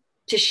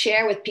 to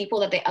share with people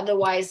that they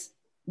otherwise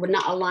would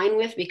not align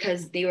with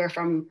because they were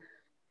from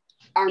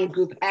armed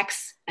group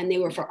X and they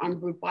were from armed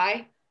group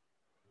Y.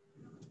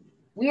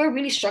 We were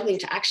really struggling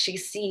to actually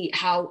see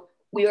how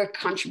we were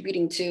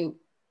contributing to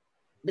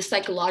the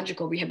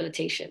psychological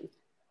rehabilitation.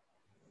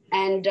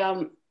 And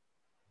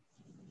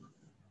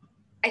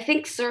I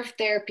think surf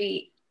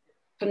therapy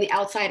from the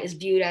outside is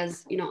viewed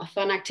as, you know, a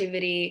fun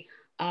activity,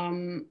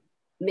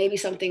 maybe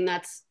something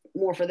that's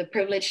more for the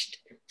privileged,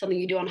 something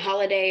you do on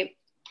holiday.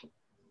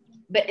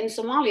 But in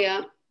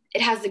Somalia,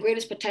 it has the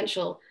greatest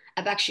potential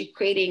of actually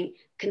creating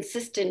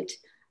consistent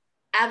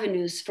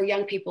avenues for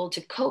young people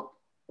to cope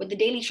with the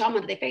daily trauma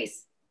that they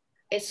face.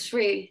 It's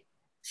free.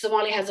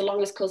 Somalia has the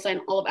longest coastline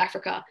in all of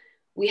Africa.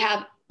 We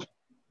have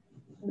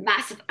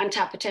massive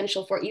untapped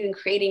potential for even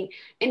creating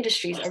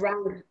industries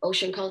around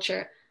ocean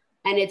culture.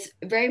 And it's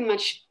very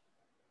much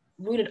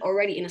rooted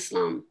already in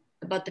Islam,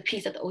 about the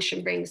peace that the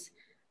ocean brings.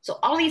 So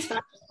all these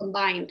factors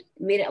combined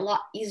made it a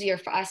lot easier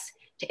for us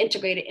to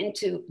integrate it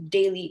into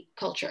daily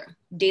culture,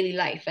 daily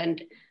life.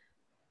 And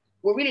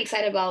we're really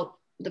excited about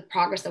the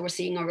progress that we're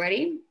seeing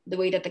already, the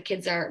way that the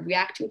kids are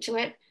reacting to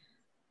it.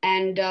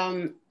 And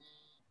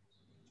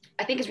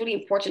I think it's really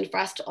important for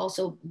us to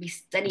also be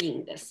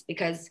studying this,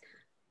 because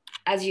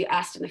as you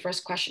asked in the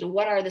first question,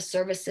 what are the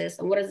services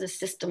and what is the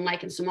system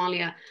like in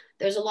Somalia?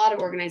 There's a lot of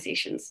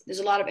organizations, there's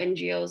a lot of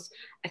NGOs.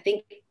 I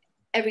think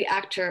every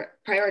actor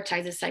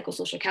prioritizes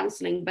psychosocial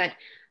counseling, but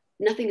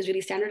nothing is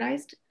really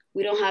standardized.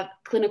 We don't have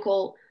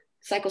clinical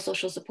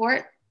psychosocial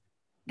support.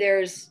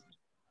 There's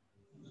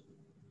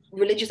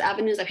religious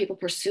avenues that people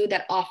pursue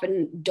that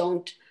often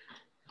don't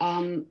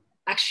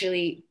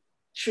actually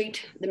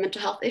treat the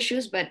mental health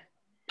issues, but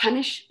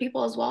punish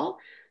people as well.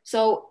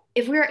 So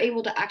if we are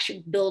able to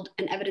actually build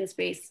an evidence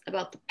base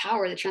about the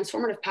power, the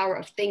transformative power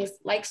of things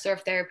like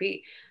surf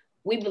therapy,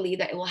 we believe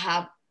that it will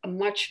have a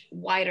much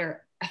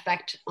wider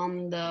effect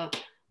on the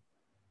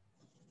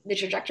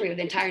trajectory of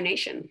the entire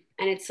nation.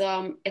 And it's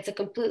a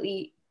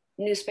completely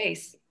new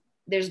space.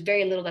 There's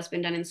very little that's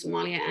been done in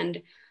Somalia,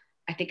 and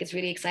I think it's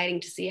really exciting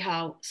to see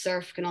how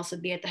surf can also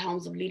be at the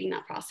helms of leading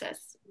that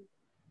process.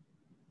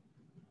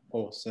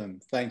 Awesome,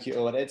 thank you,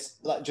 Ilwad. It's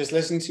like just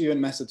listening to you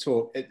and Messeh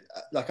talk,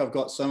 like I've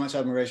got so much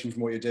admiration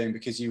from what you're doing,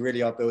 because you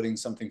really are building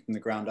something from the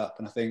ground up.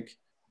 And I think,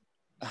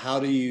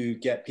 how do you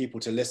get people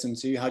to listen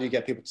to you? How do you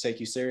get people to take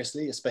you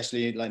seriously,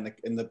 especially like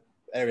in the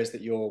areas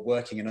that you're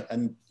working in?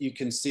 And you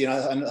can see,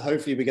 and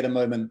hopefully we get a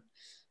moment,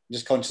 I'm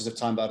just conscious of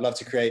time, but I'd love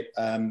to create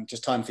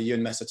just time for you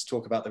and Messeh to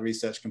talk about the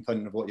research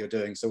component of what you're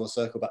doing. So we'll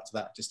circle back to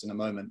that just in a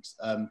moment.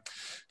 But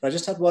I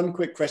just had one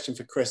quick question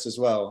for Chris as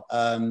well.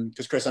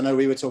 Because Chris, I know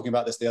we were talking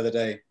about this the other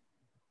day.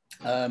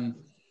 And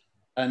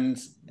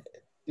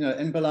you know,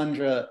 in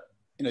Balandra,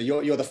 you know,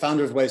 you're the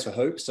founder of Waves for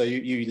Hope, so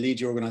you lead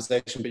your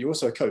organization, but you're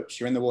also a coach.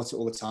 You're in the water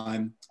all the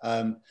time,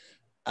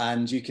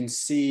 and you can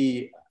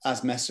see,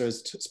 as Messeh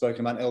has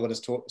spoken about, Ilwad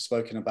has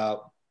spoken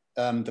about,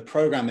 the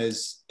program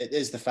is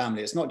the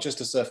family. It's not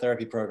just a surf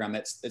therapy program.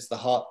 It's the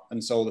heart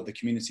and soul of the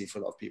community for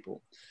a lot of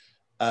people,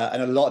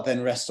 and a lot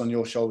then rests on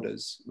your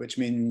shoulders. Which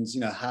means, you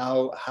know,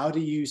 how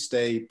do you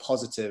stay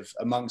positive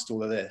amongst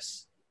all of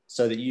this,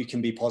 so that you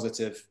can be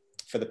positive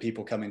for the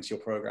people coming to your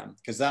program?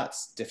 Because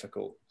that's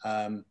difficult.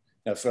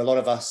 You know, for a lot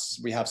of us,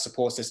 we have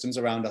support systems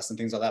around us and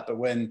things like that. But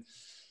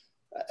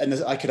and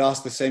I could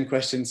ask the same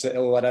question to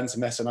Ilwad and to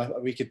Messeh,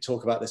 and we could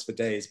talk about this for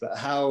days. But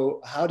how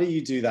do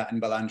you do that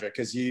in Balandra?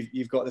 Because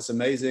you've got this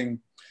amazing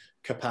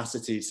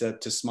capacity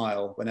to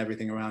smile when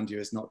everything around you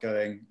is not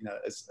going, you know,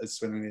 as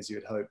swimmingly as you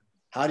would hope.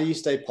 How do you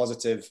stay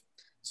positive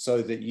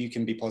so that you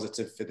can be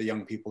positive for the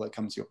young people that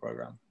come to your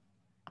program?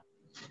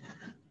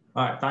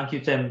 All right, thank you,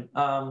 Tim.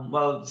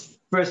 Well,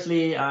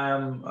 firstly,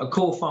 I'm a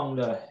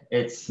co-founder.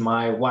 It's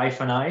my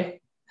wife and I.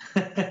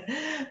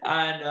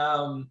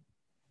 And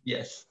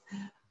yes,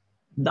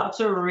 that's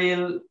a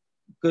real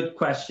good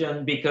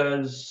question,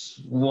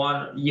 because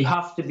one, you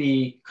have to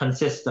be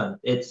consistent.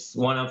 It's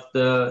one of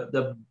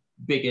the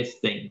biggest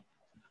things.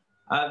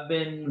 I've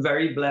been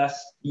very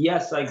blessed.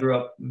 Yes, I grew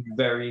up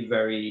very,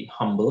 very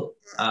humble,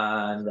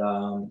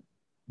 and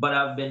but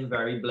I've been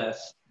very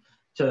blessed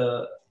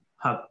to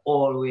have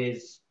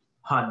always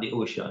had the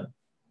ocean.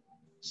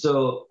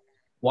 So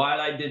while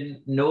I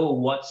didn't know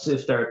what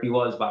surf therapy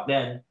was back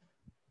then,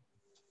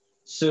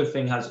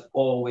 surfing has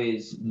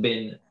always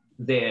been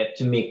there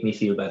to make me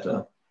feel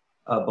better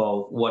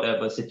about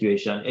whatever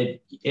situation.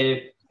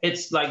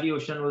 It's like the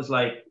ocean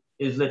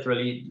is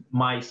literally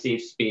my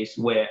safe space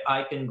where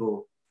I can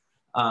go,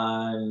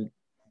 and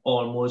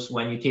almost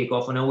when you take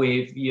off on a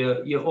wave,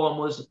 you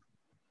almost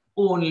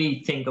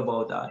only think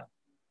about that.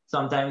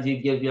 Sometimes you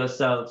give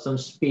yourself some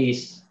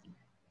space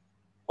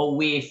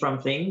away from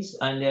things,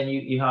 and then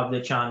you have the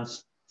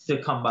chance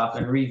to come back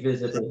and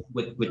revisit it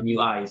with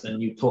new eyes and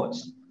new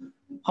thoughts.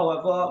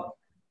 However,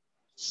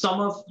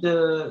 some of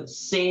the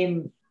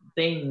same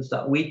things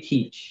that we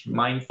teach,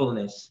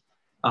 mindfulness,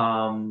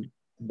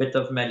 bit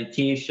of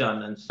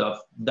meditation and stuff,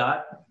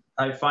 that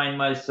I find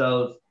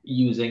myself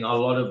using a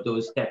lot of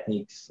those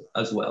techniques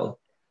as well.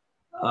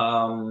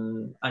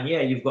 And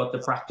yeah, you've got to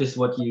practice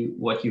what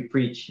you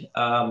preach.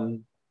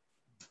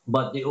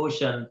 But the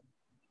ocean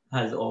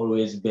has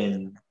always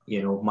been,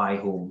 you know, my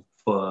home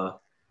for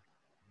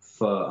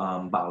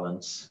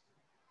balance.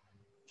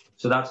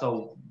 So that's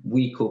how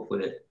we cope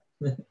with it.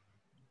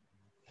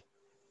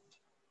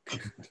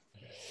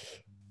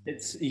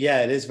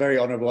 It is very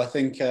honorable. I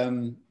think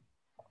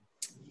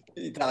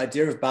the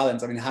idea of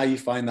balance, I mean, how you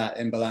find that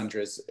in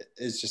Balandra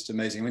is just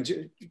amazing. I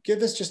mean,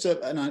 give us just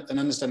an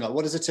understanding, like,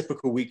 what does a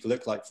typical week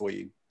look like for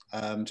you?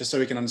 Just so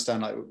we can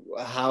understand, like,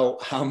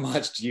 how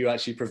much do you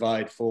actually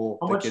provide for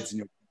the kids in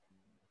your...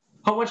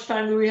 How much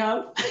time do we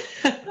have?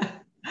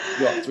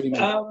 What, 3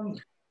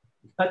 minutes?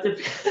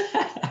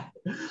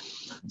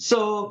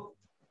 So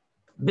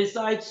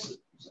besides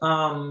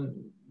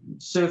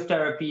surf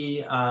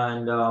therapy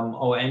and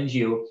our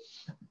NGO,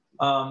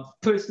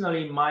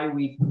 personally, my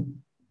week,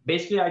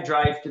 basically I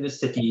drive to the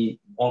city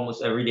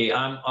almost every day.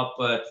 I'm up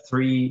at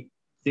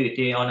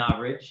 3:30 on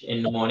average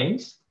in the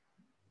mornings,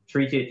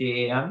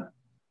 3:30 a.m.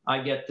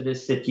 I get to the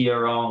city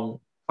around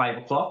 5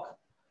 o'clock.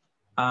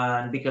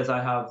 And because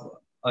I have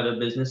other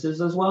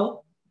businesses as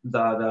well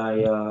that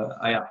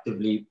I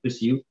actively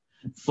pursue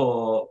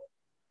for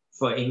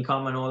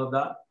income and all of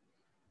that.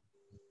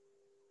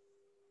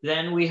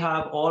 Then we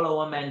have all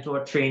our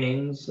mentor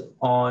trainings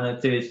on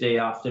a Thursday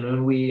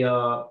afternoon. We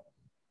are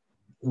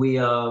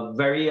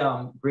very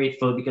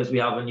grateful because we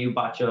have a new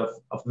batch of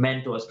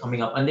mentors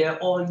coming up, and they're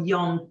all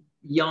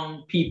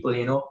young people,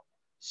 you know,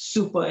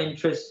 super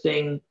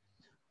interesting,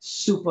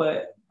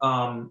 super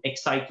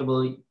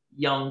excitable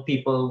young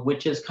people,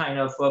 which is kind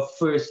of a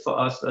first for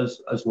us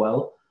as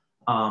well,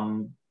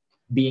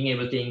 being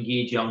able to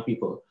engage young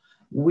people.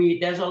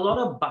 There's a lot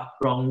of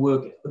background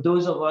work.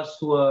 Those of us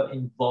who are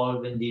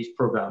involved in these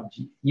programs,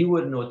 you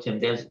would know,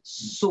 Tim, there's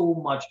so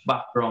much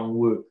background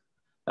work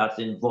that's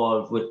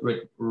involved with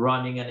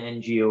running an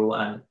NGO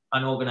and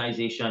an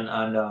organization.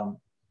 And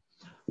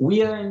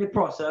we are in the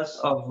process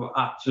of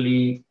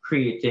actually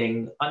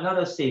creating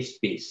another safe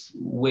space,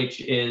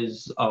 which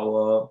is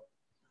our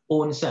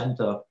own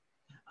center.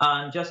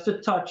 And just to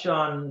touch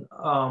on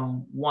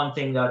one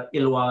thing that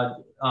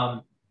Ilwad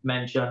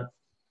mentioned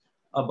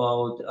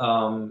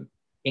about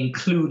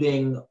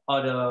including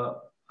other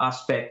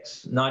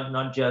aspects,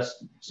 not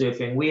just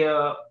surfing. We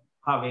are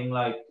having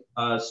like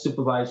a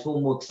supervised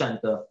homework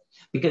center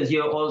because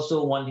you're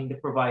also wanting to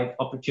provide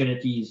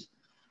opportunities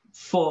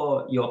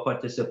for your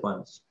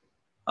participants.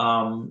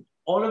 All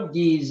of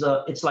these,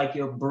 it's like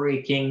you're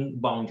breaking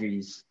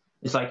boundaries.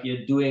 It's like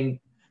you're doing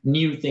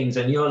new things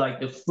and you're like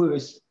the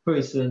first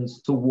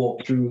persons to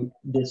walk through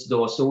this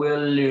door. So we're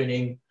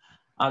learning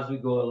as we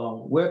go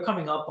along. We're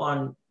coming up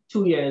on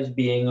 2 years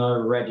being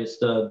a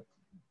registered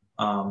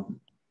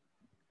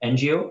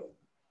NGO.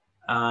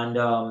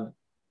 And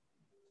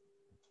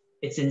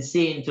it's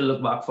insane to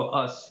look back for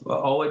us, for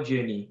our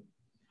journey,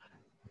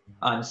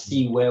 and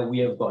see where we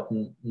have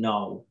gotten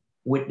now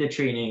with the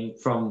training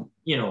from,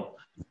 you know,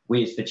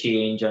 Waves for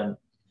Change.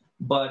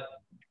 But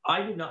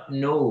I did not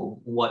know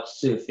what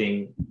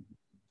surfing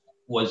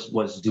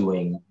was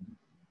doing.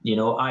 You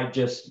know, I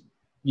just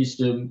used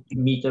to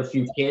meet a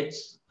few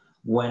kids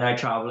when I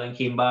traveled and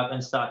came back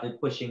and started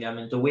pushing them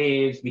into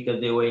waves because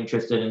they were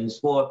interested in the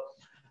sport.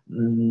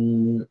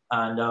 And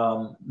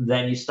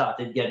then you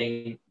started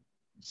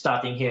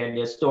hearing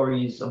their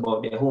stories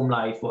about their home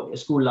life, or their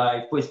school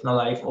life, personal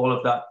life, all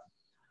of that.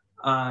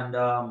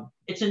 And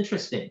it's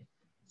interesting.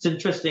 It's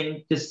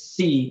interesting to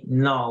see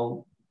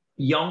now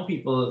young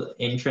people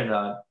in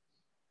Trinidad.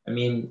 I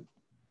mean,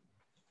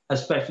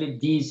 especially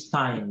these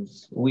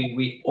times,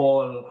 we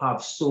all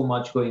have so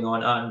much going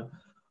on. And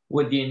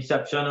with the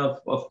inception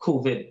of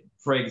COVID,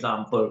 for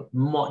example,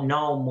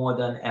 now more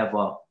than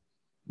ever,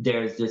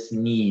 there's this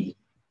need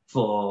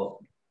for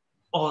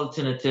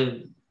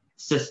alternative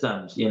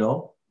systems, you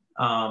know,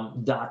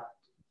 and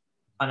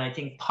I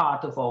think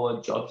part of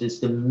our jobs is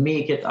to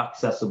make it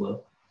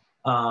accessible.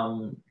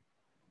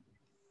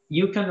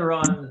 You can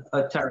run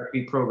a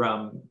therapy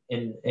program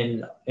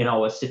in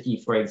our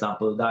city, for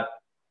example, that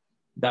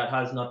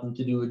has nothing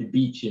to do with the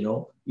beach, you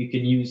know. You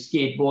can use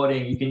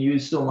skateboarding, you can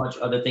use so much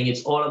other thing.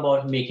 It's all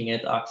about making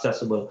it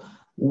accessible.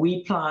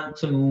 We plan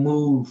to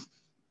move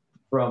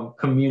from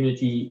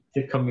community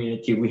to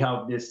community. We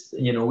have this,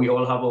 you know, we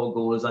all have our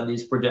goals and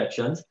these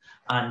projections,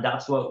 and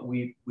that's what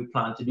we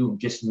plan to do,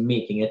 just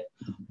making it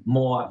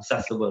more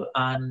accessible.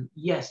 And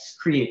yes,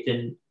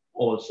 creating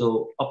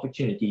also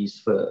opportunities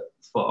for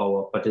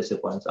our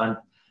participants and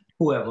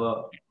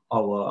whoever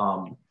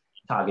our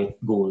target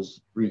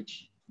goals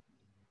reach.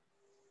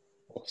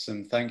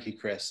 Awesome. Thank you,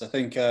 Chris. I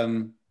think,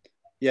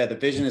 yeah, the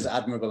vision is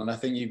admirable. And I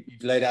think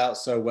you've laid out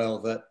so well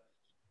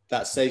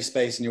that safe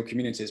space in your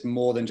community is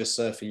more than just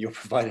surfing. You're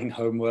providing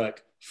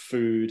homework,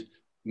 food,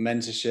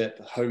 mentorship,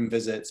 home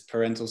visits,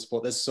 parental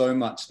support. There's so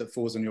much that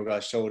falls on your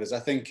guys' shoulders. I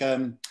think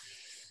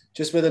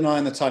just with an eye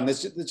on the time,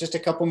 there's just a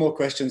couple more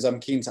questions I'm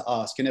keen to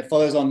ask. And it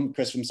follows on,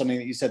 Chris, from something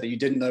that you said, that you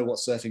didn't know what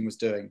surfing was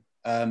doing.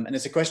 And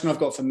it's a question I've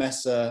got for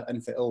Messeh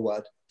and for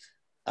Ilwad.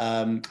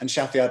 And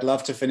Shafie, I'd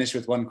love to finish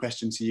with one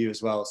question to you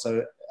as well.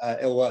 So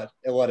Ilwad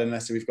and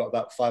Messeh, we've got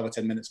about 5 or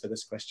 10 minutes for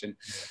this question.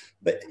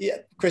 But yeah,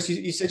 Chris,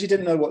 you said you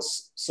didn't know what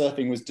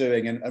surfing was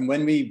doing. And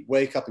when we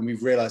wake up and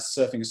we've realized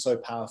surfing is so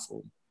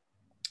powerful,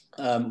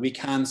 we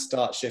can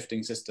start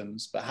shifting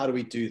systems. But how do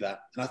we do that?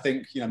 And I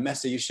think, you know,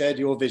 Messeh, you shared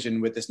your vision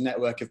with this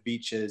network of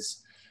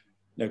beaches,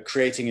 you know,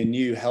 creating a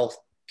new health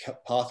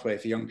pathway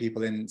for young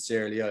people in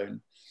Sierra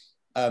Leone.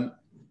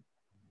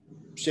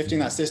 shifting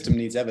that system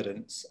needs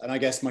evidence. And I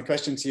guess my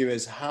question to you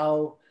is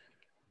how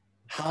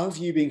have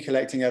you been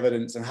collecting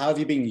evidence, and how have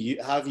you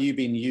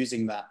been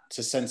using that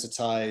to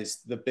sensitize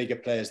the bigger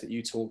players that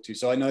you talk to?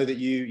 So I know that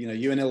you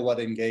and Ilwad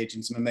engage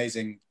in some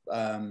amazing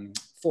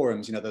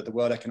forums, the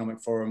World Economic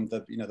Forum,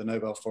 the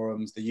Nobel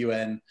Forums, the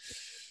UN.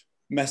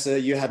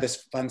 Messeh, you had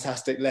this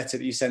fantastic letter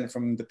that you sent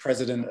from the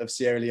president of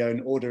Sierra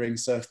Leone ordering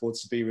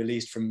surfboards to be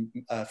released from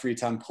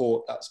Freetown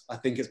Port. I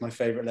think it's my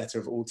favorite letter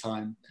of all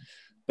time.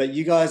 But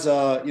you guys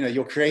are,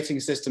 you're creating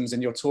systems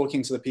and you're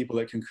talking to the people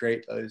that can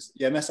create those.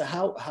 Yeah, Messeh,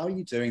 how are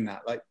you doing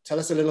that? Like, tell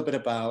us a little bit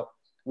about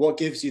what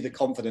gives you the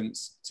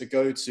confidence to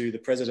go to the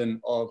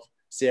president of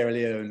Sierra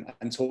Leone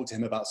and talk to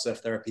him about surf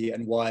therapy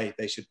and why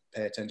they should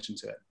pay attention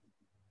to it.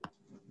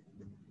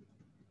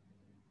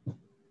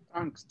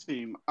 Thanks,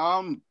 Tim.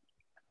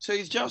 So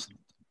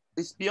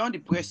it's beyond the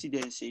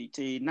presidency. It's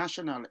a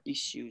national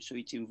issue. So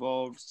it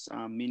involves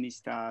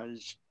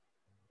ministers,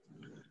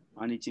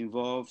 and it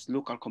involves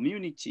local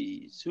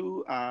communities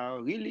who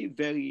are really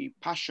very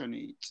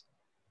passionate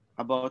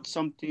about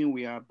something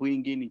we are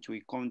bringing into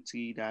a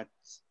country that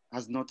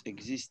has not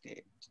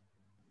existed.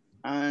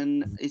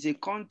 And it's a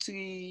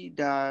country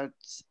that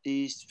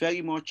is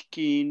very much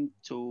keen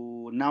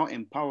to now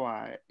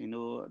empower,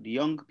 the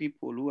young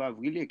people who have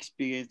really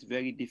experienced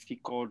very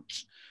difficult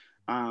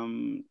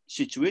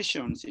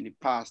situations in the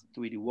past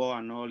with the war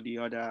and all the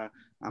other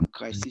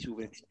crises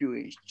we've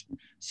experienced.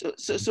 So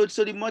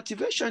the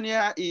motivation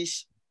here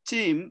is,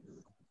 Tim,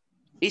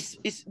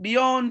 it's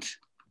beyond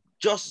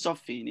just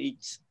surfing.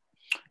 It's,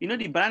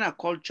 the banana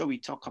culture we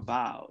talk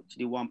about,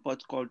 the one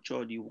pot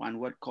culture, the one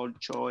word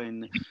culture,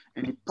 and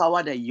the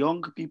power that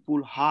young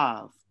people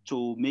have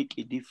to make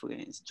a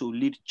difference, to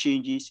lead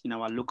changes in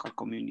our local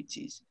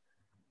communities.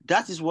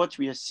 That is what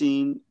we are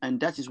seeing, and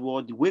that is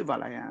what the Wave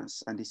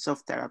Alliance and the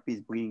surf therapy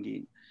is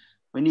bringing.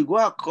 When you go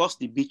across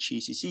the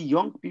beaches, you see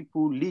young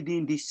people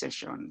leading these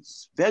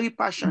sessions, very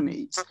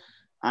passionate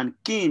and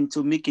keen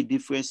to make a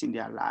difference in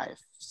their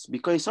lives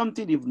because it's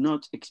something they've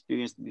not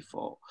experienced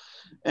before.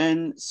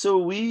 And so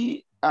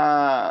we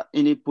are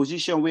in a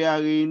position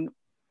wherein,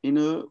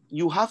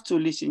 you have to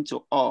listen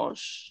to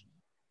us,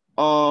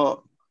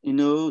 or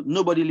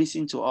nobody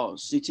listen to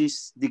us. It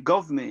is the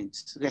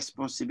government's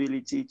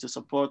responsibility to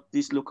support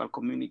these local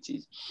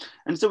communities.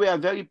 And so we are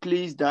very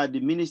pleased that the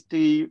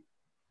Ministry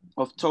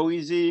of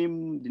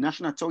Tourism, the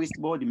National Tourist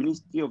Board, the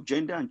Ministry of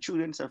Gender and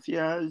Children's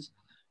Affairs,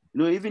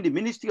 even the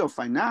Ministry of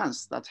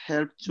Finance that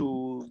helped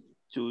to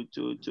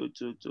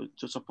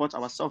support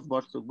our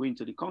surfboards to go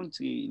into the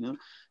country,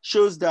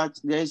 shows that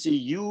there's a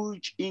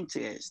huge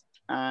interest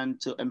and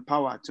to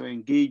empower, to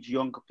engage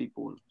young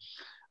people.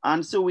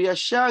 And so we are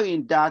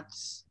sharing that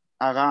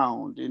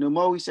around.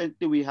 More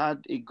recently, we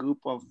had a group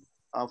of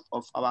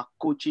our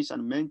coaches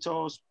and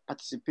mentors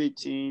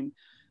participating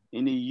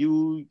in a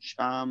huge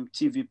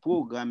TV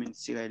program in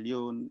Sierra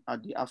Leone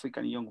at the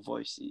African Young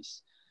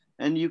Voices.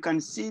 And you can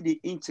see the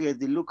interest,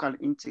 the local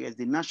interest,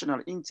 the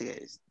national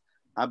interest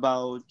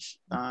about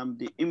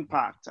the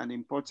impact and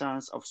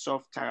importance of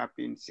surf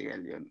therapy in Sierra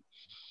Leone.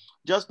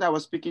 Just now I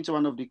was speaking to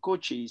one of the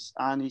coaches,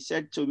 and he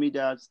said to me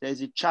that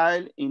there's a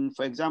child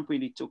for example,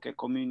 in the Toke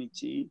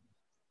community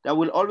that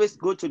will always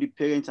go to the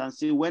parents and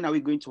say, when are we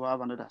going to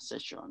have another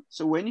session?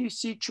 So when you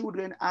see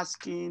children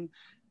asking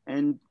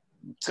and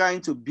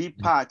trying to be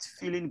part,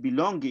 feeling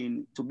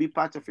belonging to be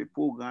part of a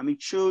program,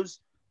 it shows,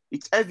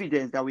 it's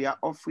evidence that we are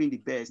offering the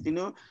best.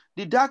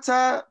 The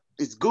data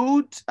is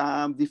good,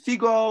 the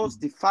figures,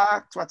 the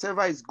facts,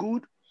 whatever is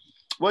good.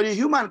 But the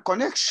human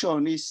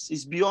connection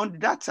is beyond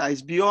data.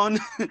 It's beyond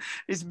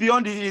it's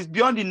beyond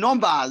the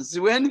numbers.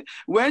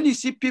 When you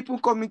see people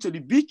coming to the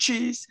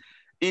beaches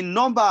in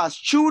numbers,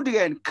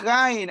 children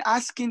crying,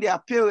 asking their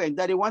parents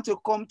that they want to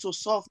come to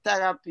surf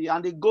therapy,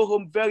 and they go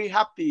home very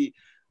happy.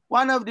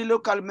 One of the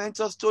local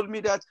mentors told me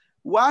that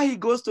why he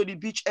goes to the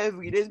beach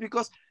every day is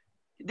because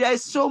there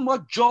is so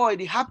much joy,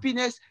 the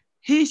happiness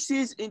he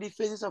sees in the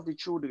faces of the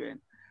children.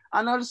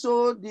 And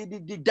also the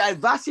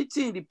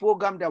diversity in the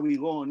program that we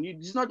run.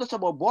 It's not just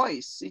about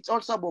boys, it's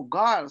also about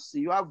girls.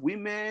 You have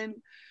women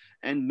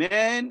and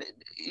men.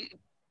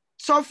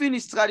 Surfing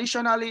is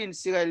traditionally in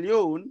Sierra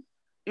Leone.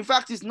 In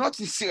fact, it's not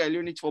in Sierra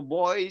Leone, it's for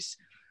boys.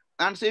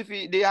 And so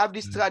they have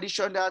this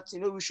tradition that,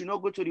 we should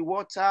not go to the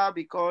water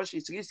because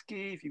it's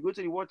risky. If you go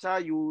to the water,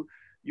 you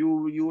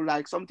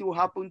like something will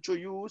happen to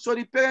you. So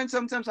the parents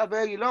sometimes are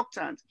very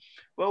reluctant.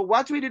 But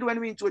what we did when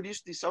we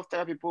introduced the surf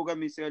therapy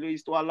program in Sierra Leone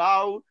is to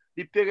allow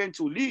the parents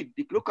to lead,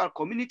 the local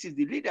communities,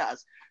 the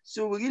leaders.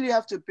 So we really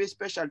have to pay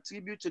special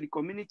tribute to the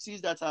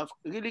communities that have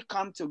really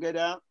come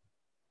together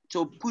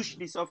to push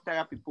the surf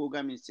therapy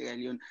program in Sierra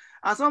Leone.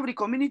 And some of the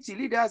community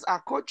leaders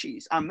are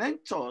coaches, are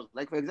mentors.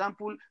 Like, for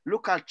example,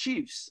 local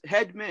chiefs,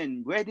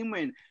 headmen, wedding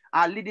men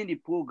are leading the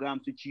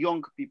programs with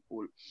young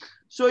people.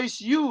 So it's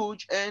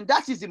huge, and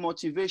that is the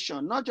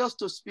motivation, not just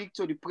to speak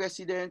to the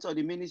president or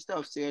the minister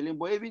of Sierra Leone,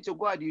 but even to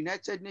go at the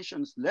United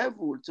Nations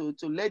level to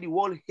let the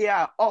world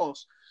hear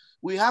us.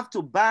 We have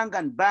to bang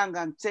and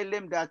tell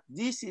them that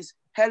this is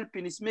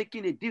helping, it's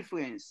making a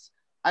difference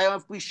I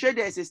appreciate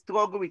there's a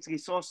struggle with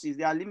resources.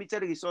 There are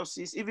limited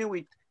resources, even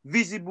with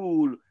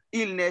visible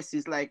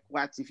illnesses like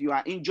what if you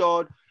are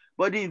injured.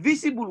 But the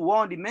invisible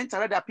one, the mental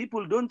health that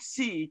people don't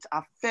see, it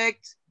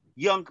affects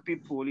young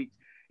people.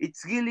 It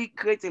really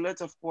creates a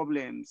lot of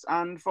problems.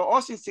 And for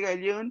us in Sierra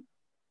Leone,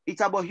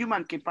 it's about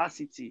human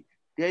capacity.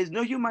 There is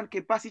no human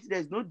capacity,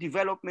 there's no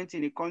development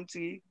in a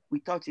country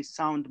without a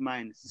sound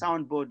mind,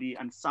 sound body,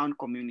 and sound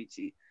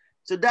community.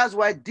 So that's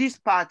why this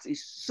part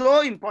is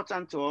so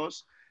important to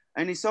us.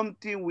 And it's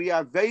something we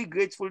are very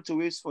grateful to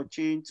Waves for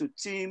Change, to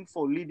Tim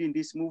for leading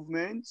this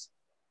movement.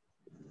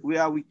 We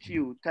are with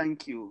you.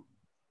 Thank you.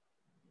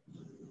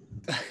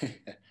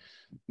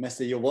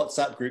 Messeh, your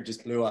WhatsApp group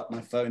just blew up.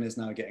 My phone is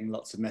now getting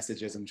lots of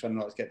messages. I'm trying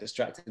not to get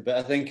distracted. But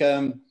I think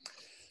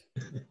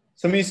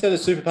something you said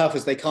is super powerful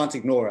is they can't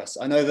ignore us.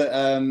 I know that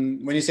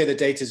when you say the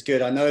data is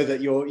good, I know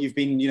that you've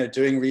been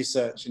doing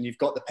research and you've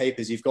got the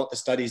papers, you've got the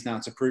studies now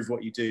to prove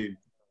what you do.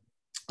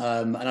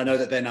 And I know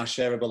that they're now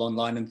shareable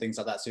online and things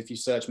like that. So if you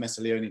search Messeh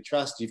Leone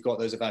Trust, you've got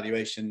those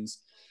evaluations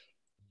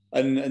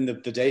and the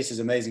data is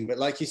amazing. But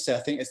like you said,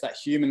 I think it's that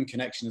human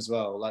connection as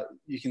well. Like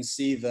you can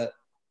see that,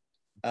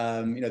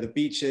 the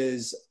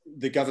beaches,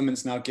 the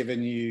government's now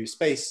given you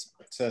space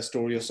to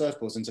store your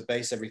surfboards and to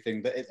base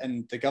everything.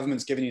 And the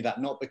government's given you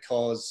that not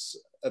because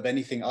of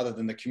anything other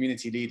than the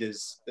community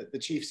leaders, the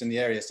chiefs in the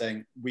area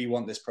saying, we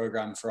want this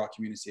program for our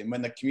community. And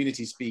when the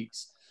community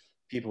speaks,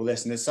 people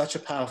listen. There's such a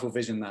powerful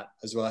vision that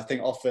as well. I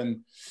think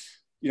often,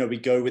 we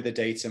go with the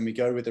data and we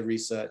go with the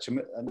research,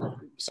 and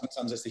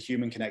sometimes it's the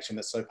human connection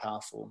that's so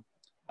powerful.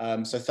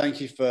 So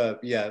thank you for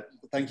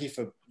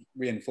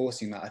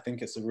reinforcing that. I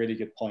think it's a really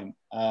good point.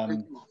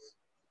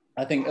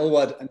 I think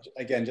Ilwad, and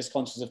again, just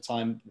conscious of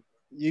time,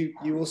 you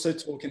also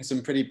talk in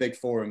some pretty big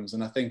forums,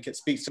 and I think it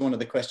speaks to one of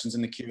the questions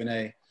in the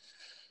Q&A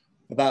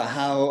about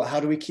how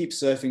do we keep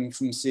surfing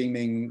from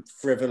seeming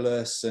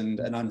frivolous and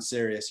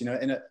unserious,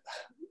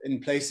 in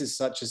places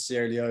such as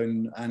Sierra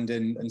Leone and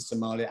in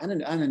Somalia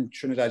and in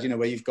Trinidad,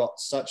 where you've got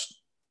such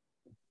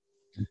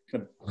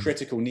kind of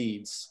critical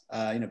needs,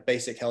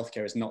 basic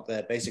healthcare is not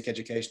there, basic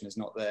education is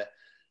not there,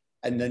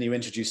 and then you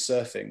introduce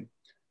surfing.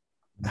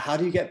 How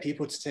do you get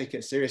people to take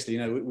it seriously?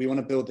 We want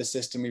to build this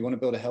system, we want to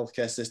build a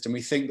healthcare system,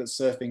 we think that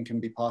surfing can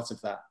be part of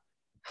that.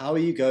 How are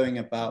you going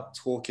about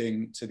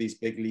talking to these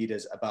big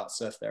leaders about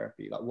surf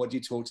therapy? Like, what do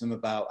you talk to them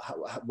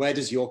about? Where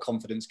does your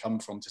confidence come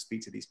from to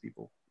speak to these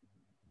people?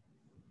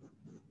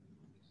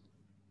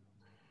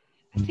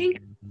 I think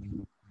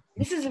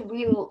this is a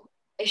real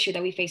issue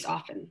that we face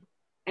often.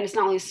 And it's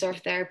not only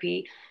surf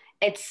therapy,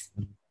 it's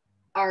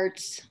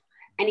arts,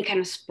 any kind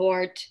of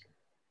sport,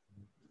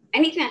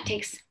 anything that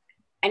takes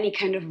any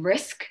kind of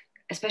risk,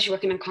 especially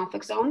working in a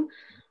conflict zone.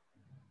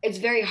 It's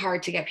very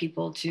hard to get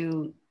people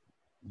to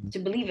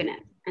believe in it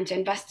and to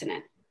invest in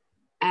it.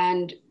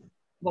 And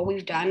what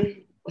we've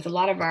done with a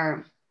lot of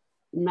our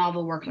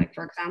novel work, like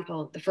for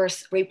example, the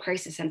first rape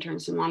crisis center in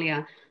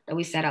Somalia that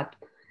we set up,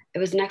 it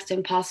was next to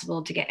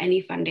impossible to get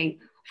any funding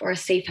for a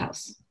safe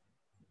house.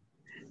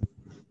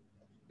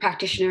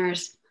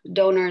 Practitioners,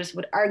 donors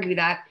would argue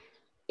that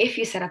if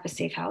you set up a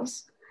safe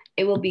house,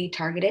 it will be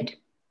targeted.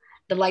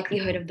 The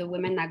likelihood of the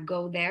women that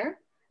go there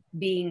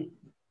being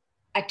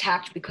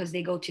attacked because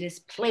they go to this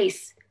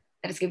place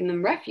that is giving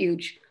them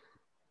refuge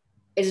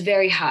is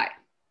very high.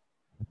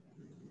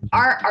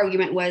 Our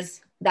argument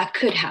was that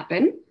could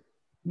happen,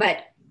 but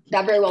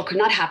that very well could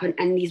not happen,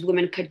 and these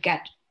women could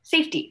get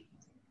safety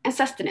and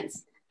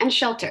sustenance and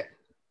shelter.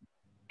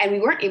 And we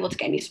weren't able to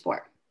get any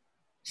support.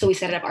 So we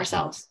set it up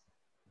ourselves.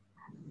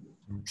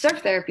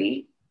 Surf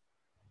therapy,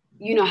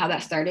 you know how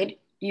that started.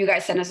 You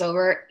guys sent us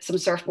over some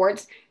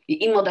surfboards, you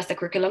emailed us the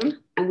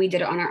curriculum, and we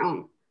did it on our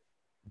own.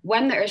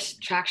 When there is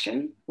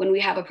traction, when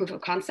we have a proof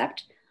of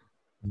concept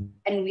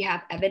and we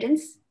have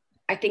evidence,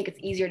 I think it's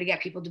easier to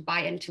get people to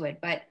buy into it.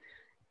 But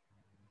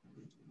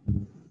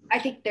I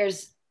think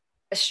there's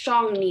a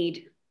strong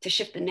need to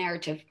shift the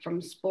narrative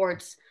from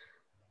sports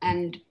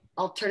and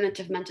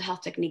alternative mental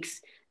health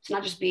techniques to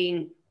not just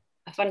being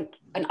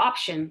an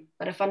option,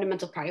 but a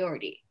fundamental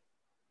priority.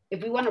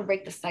 If we want to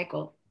break the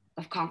cycle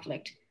of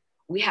conflict,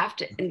 we have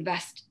to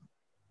invest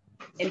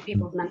in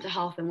people's mental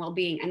health and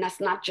well-being. And that's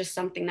not just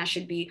something that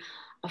should be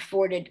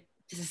afforded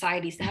to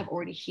societies that have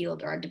already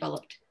healed or are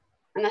developed.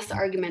 And that's the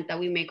argument that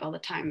we make all the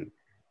time.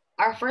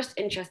 Our first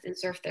interest in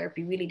surf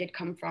therapy really did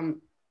come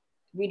from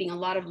reading a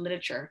lot of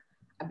literature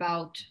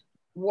about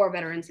war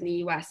veterans in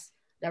the US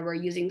that were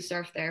using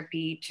surf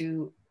therapy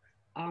to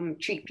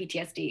treat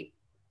PTSD.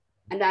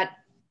 And that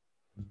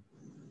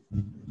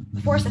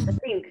forced us to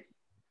think,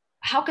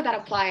 how could that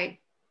apply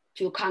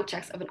to a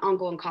context of an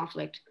ongoing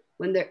conflict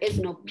when there is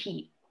no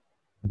P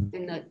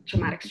in the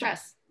traumatic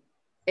stress?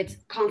 It's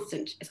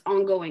constant, it's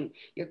ongoing,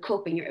 you're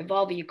coping, you're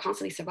evolving, you're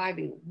constantly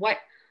surviving. What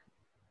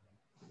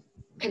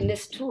can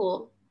this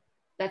tool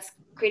that's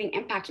creating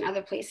impact in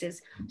other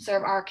places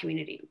serve our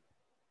community?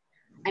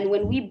 And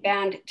when we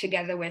band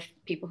together with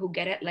people who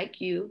get it,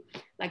 like you,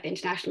 like the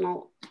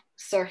International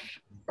Surf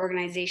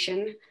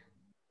Organization,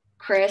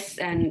 Chris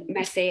and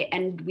Messeh,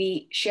 and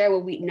we share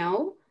what we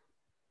know,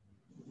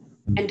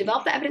 and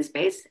develop the evidence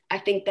base, I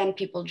think then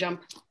people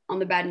jump on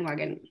the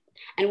bandwagon.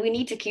 And we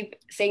need to keep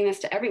saying this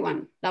to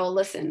everyone that will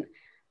listen,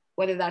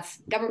 whether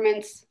that's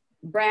governments,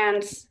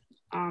 brands,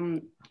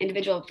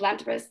 individual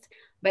philanthropists.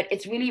 But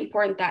it's really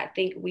important that I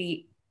think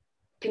we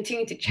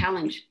continue to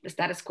challenge the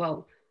status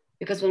quo,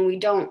 because when we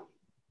don't,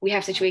 we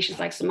have situations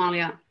like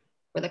Somalia,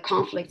 where the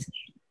conflict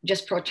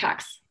just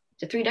protracts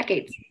to 3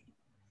 decades,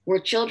 where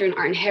children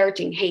are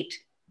inheriting hate.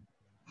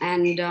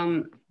 And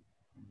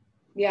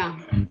yeah.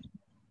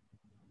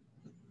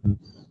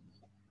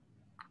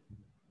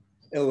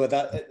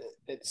 Ilwad,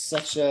 it's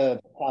such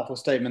a powerful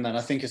statement, and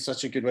I think it's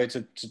such a good way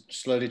to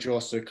slowly draw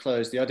us to a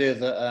close. The idea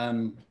that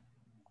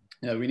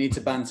you know, we need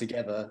to band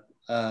together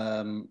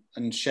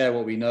and share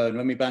what we know. And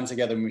when we band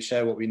together and we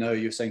share what we know,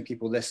 you're saying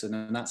people listen,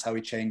 and that's how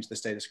we change the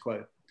status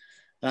quo.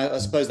 And I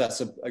suppose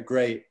that's a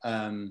great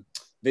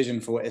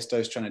vision for what ISTO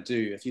is trying to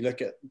do. If you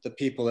look at the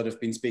people that have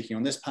been speaking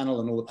on this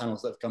panel and all the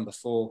panels that have come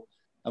before,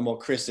 and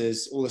what Chris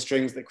is, all the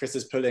strings that Chris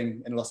is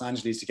pulling in Los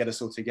Angeles to get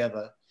us all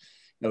together.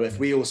 You know, if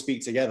we all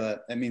speak together,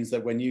 it means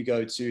that when you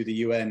go to the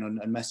UN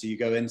and Messeh, you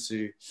go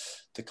into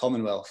the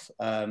Commonwealth,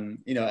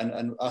 you know,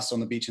 and us on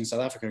the beach in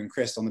South Africa and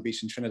Chris on the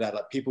beach in Trinidad,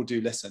 like people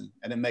do listen,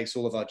 and it makes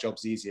all of our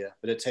jobs easier.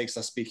 But it takes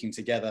us speaking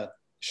together,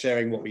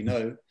 sharing what we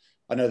know.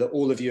 I know that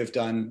all of you have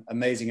done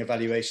amazing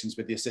evaluations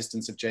with the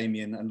assistance of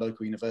Jamie and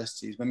local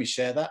universities. When we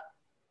share that,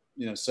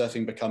 you know,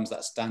 surfing becomes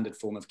that standard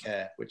form of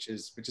care, which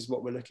is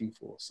what we're looking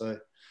for. So,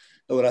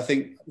 Lord, I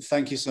think,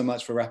 thank you so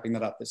much for wrapping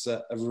that up. It's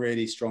a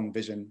really strong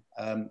vision,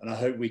 and I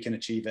hope we can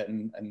achieve it,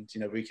 and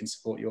you know, we can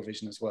support your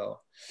vision as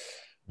well.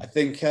 I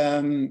think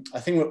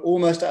we're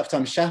almost out of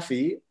time.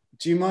 Shafie,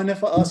 do you mind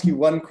if I ask you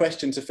one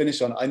question to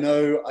finish on? I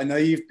know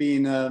you've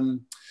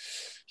been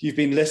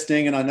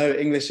listening, and I know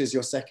English is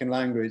your second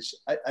language,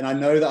 and I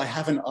know that I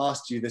haven't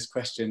asked you this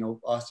question or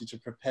asked you to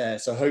prepare,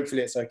 so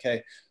hopefully it's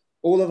okay.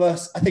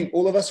 I think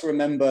all of us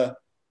remember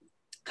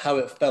how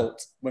it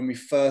felt when we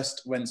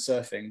first went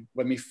surfing.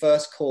 When we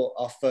first caught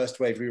our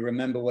first wave, we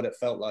remember what it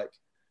felt like.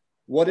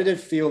 What did it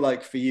feel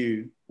like for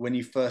you when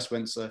you first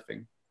went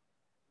surfing?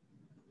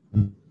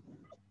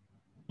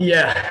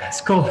 Yeah,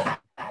 it's cool.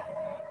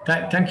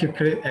 Thank you,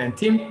 Chris and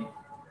Tim.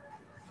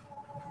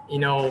 You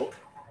know,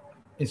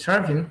 in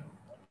surfing,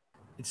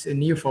 it's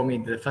new for me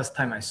the first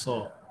time I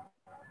saw.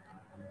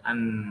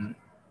 And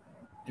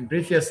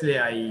previously,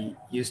 I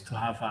used to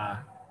have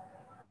a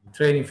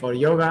training for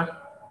yoga,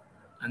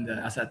 and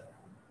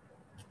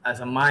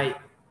my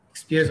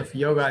experience of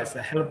yoga has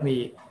helped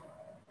me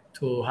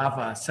to have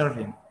a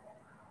surfing.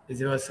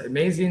 It was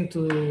amazing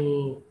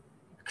to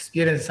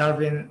experience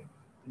surfing.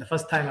 The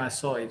first time I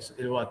saw it,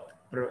 Ilwad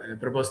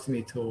proposed to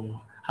me to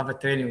have a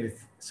training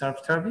with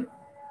surfing,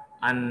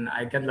 and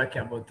I got lucky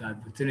about the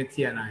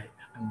opportunity, and I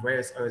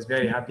was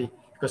very happy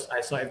because I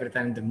saw every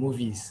time the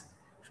movies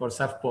for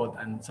surfboard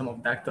and some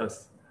of the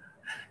actors.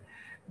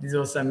 This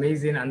was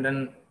amazing, and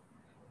then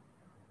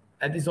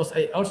this was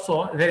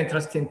also very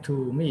interesting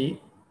to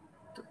me.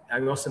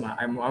 I'm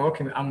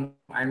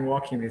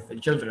working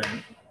with children,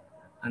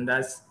 and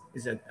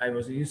I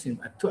was using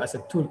as a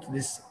tool to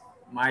this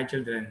my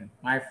children,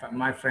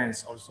 my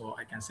friends also.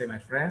 I can say my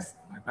friends,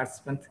 my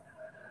participants,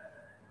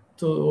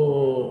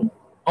 to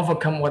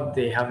overcome what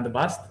they have in the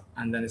past.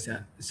 And then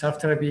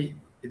self-therapy.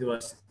 It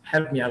was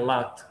helped me a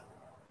lot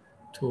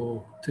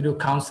to do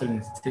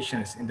counseling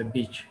sessions in the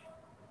beach,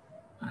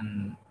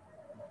 and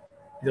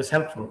it was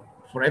helpful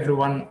for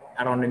everyone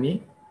around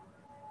me.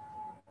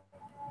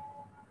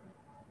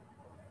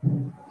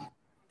 Thank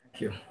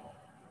you.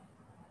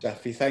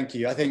 Shafie, thank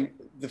you. I think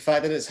the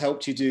fact that it's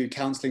helped you do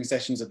counselling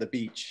sessions at the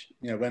beach,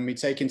 you know, when we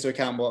take into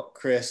account what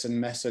Chris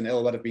and Messeh and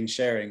Ilwad have been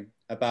sharing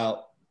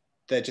about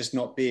there just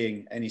not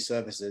being any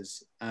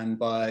services, and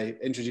by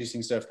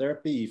introducing surf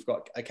therapy, you've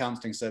got a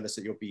counselling service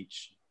at your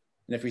beach.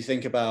 And if we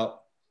think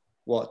about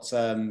what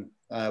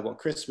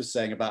Chris was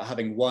saying about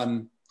having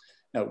one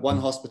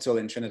hospital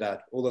in Trinidad,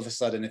 all of a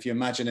sudden, if you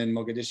imagine in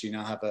Mogadishu, you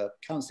now have a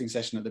counselling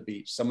session at the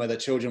beach, somewhere that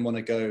children want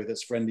to go,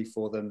 that's friendly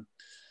for them.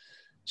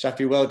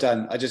 Shafie, well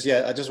done. I just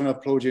want to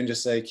applaud you and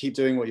just say, keep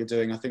doing what you're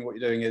doing. I think what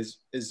you're doing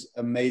is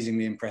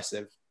amazingly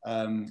impressive.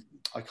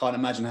 I can't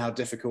imagine how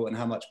difficult and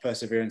how much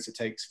perseverance it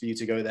takes for you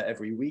to go there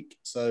every week.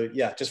 So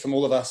yeah, just from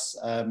all of us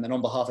and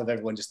on behalf of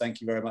everyone, just thank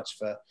you very much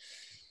for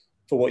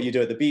what you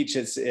do at the beach.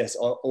 It's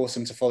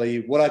awesome to follow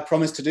you. What I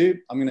promised to do,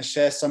 I'm going to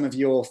share some of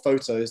your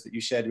photos that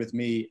you shared with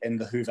me in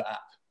the Hoover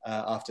app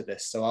after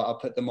this. So I'll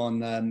put them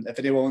on. If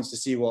anyone wants to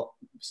see what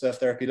surf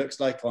therapy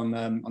looks like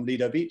on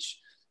Lido Beach,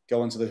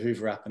 go onto the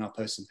Hoover app and I'll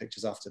post some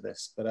pictures after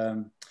this. But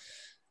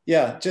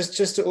yeah,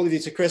 just to all of you,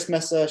 to Chris,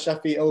 Messeh,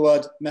 Shafie,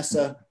 Ilwad,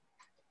 Messeh,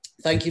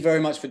 thank you very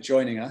much for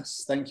joining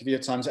us. Thank you for your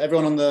time. So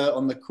everyone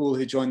on the call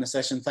who joined the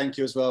session, thank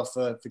you as well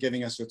for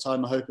giving us your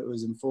time. I hope it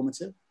was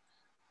informative.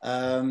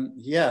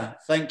 Yeah,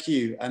 thank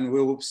you. And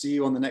we'll see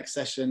you on the next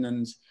session.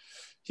 And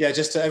yeah,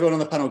 just to everyone on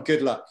the panel,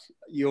 good luck.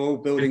 You're all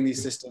building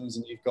these systems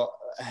and you've got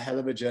a hell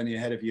of a journey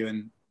ahead of you.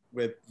 And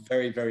we're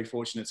very, very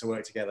fortunate to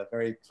work together.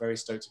 Very, very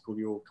stoked to call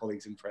you all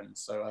colleagues and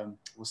friends. So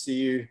we'll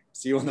see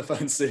you on the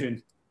phone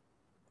soon.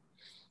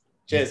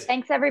 Cheers.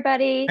 Thanks,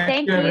 everybody.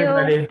 Thank you.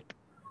 Everybody.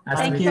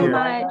 Thanks so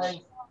much.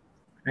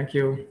 Thank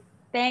you.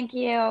 Thank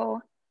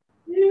you.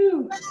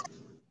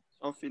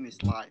 Often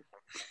is live.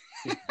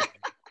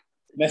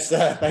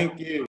 Messeh, thank you.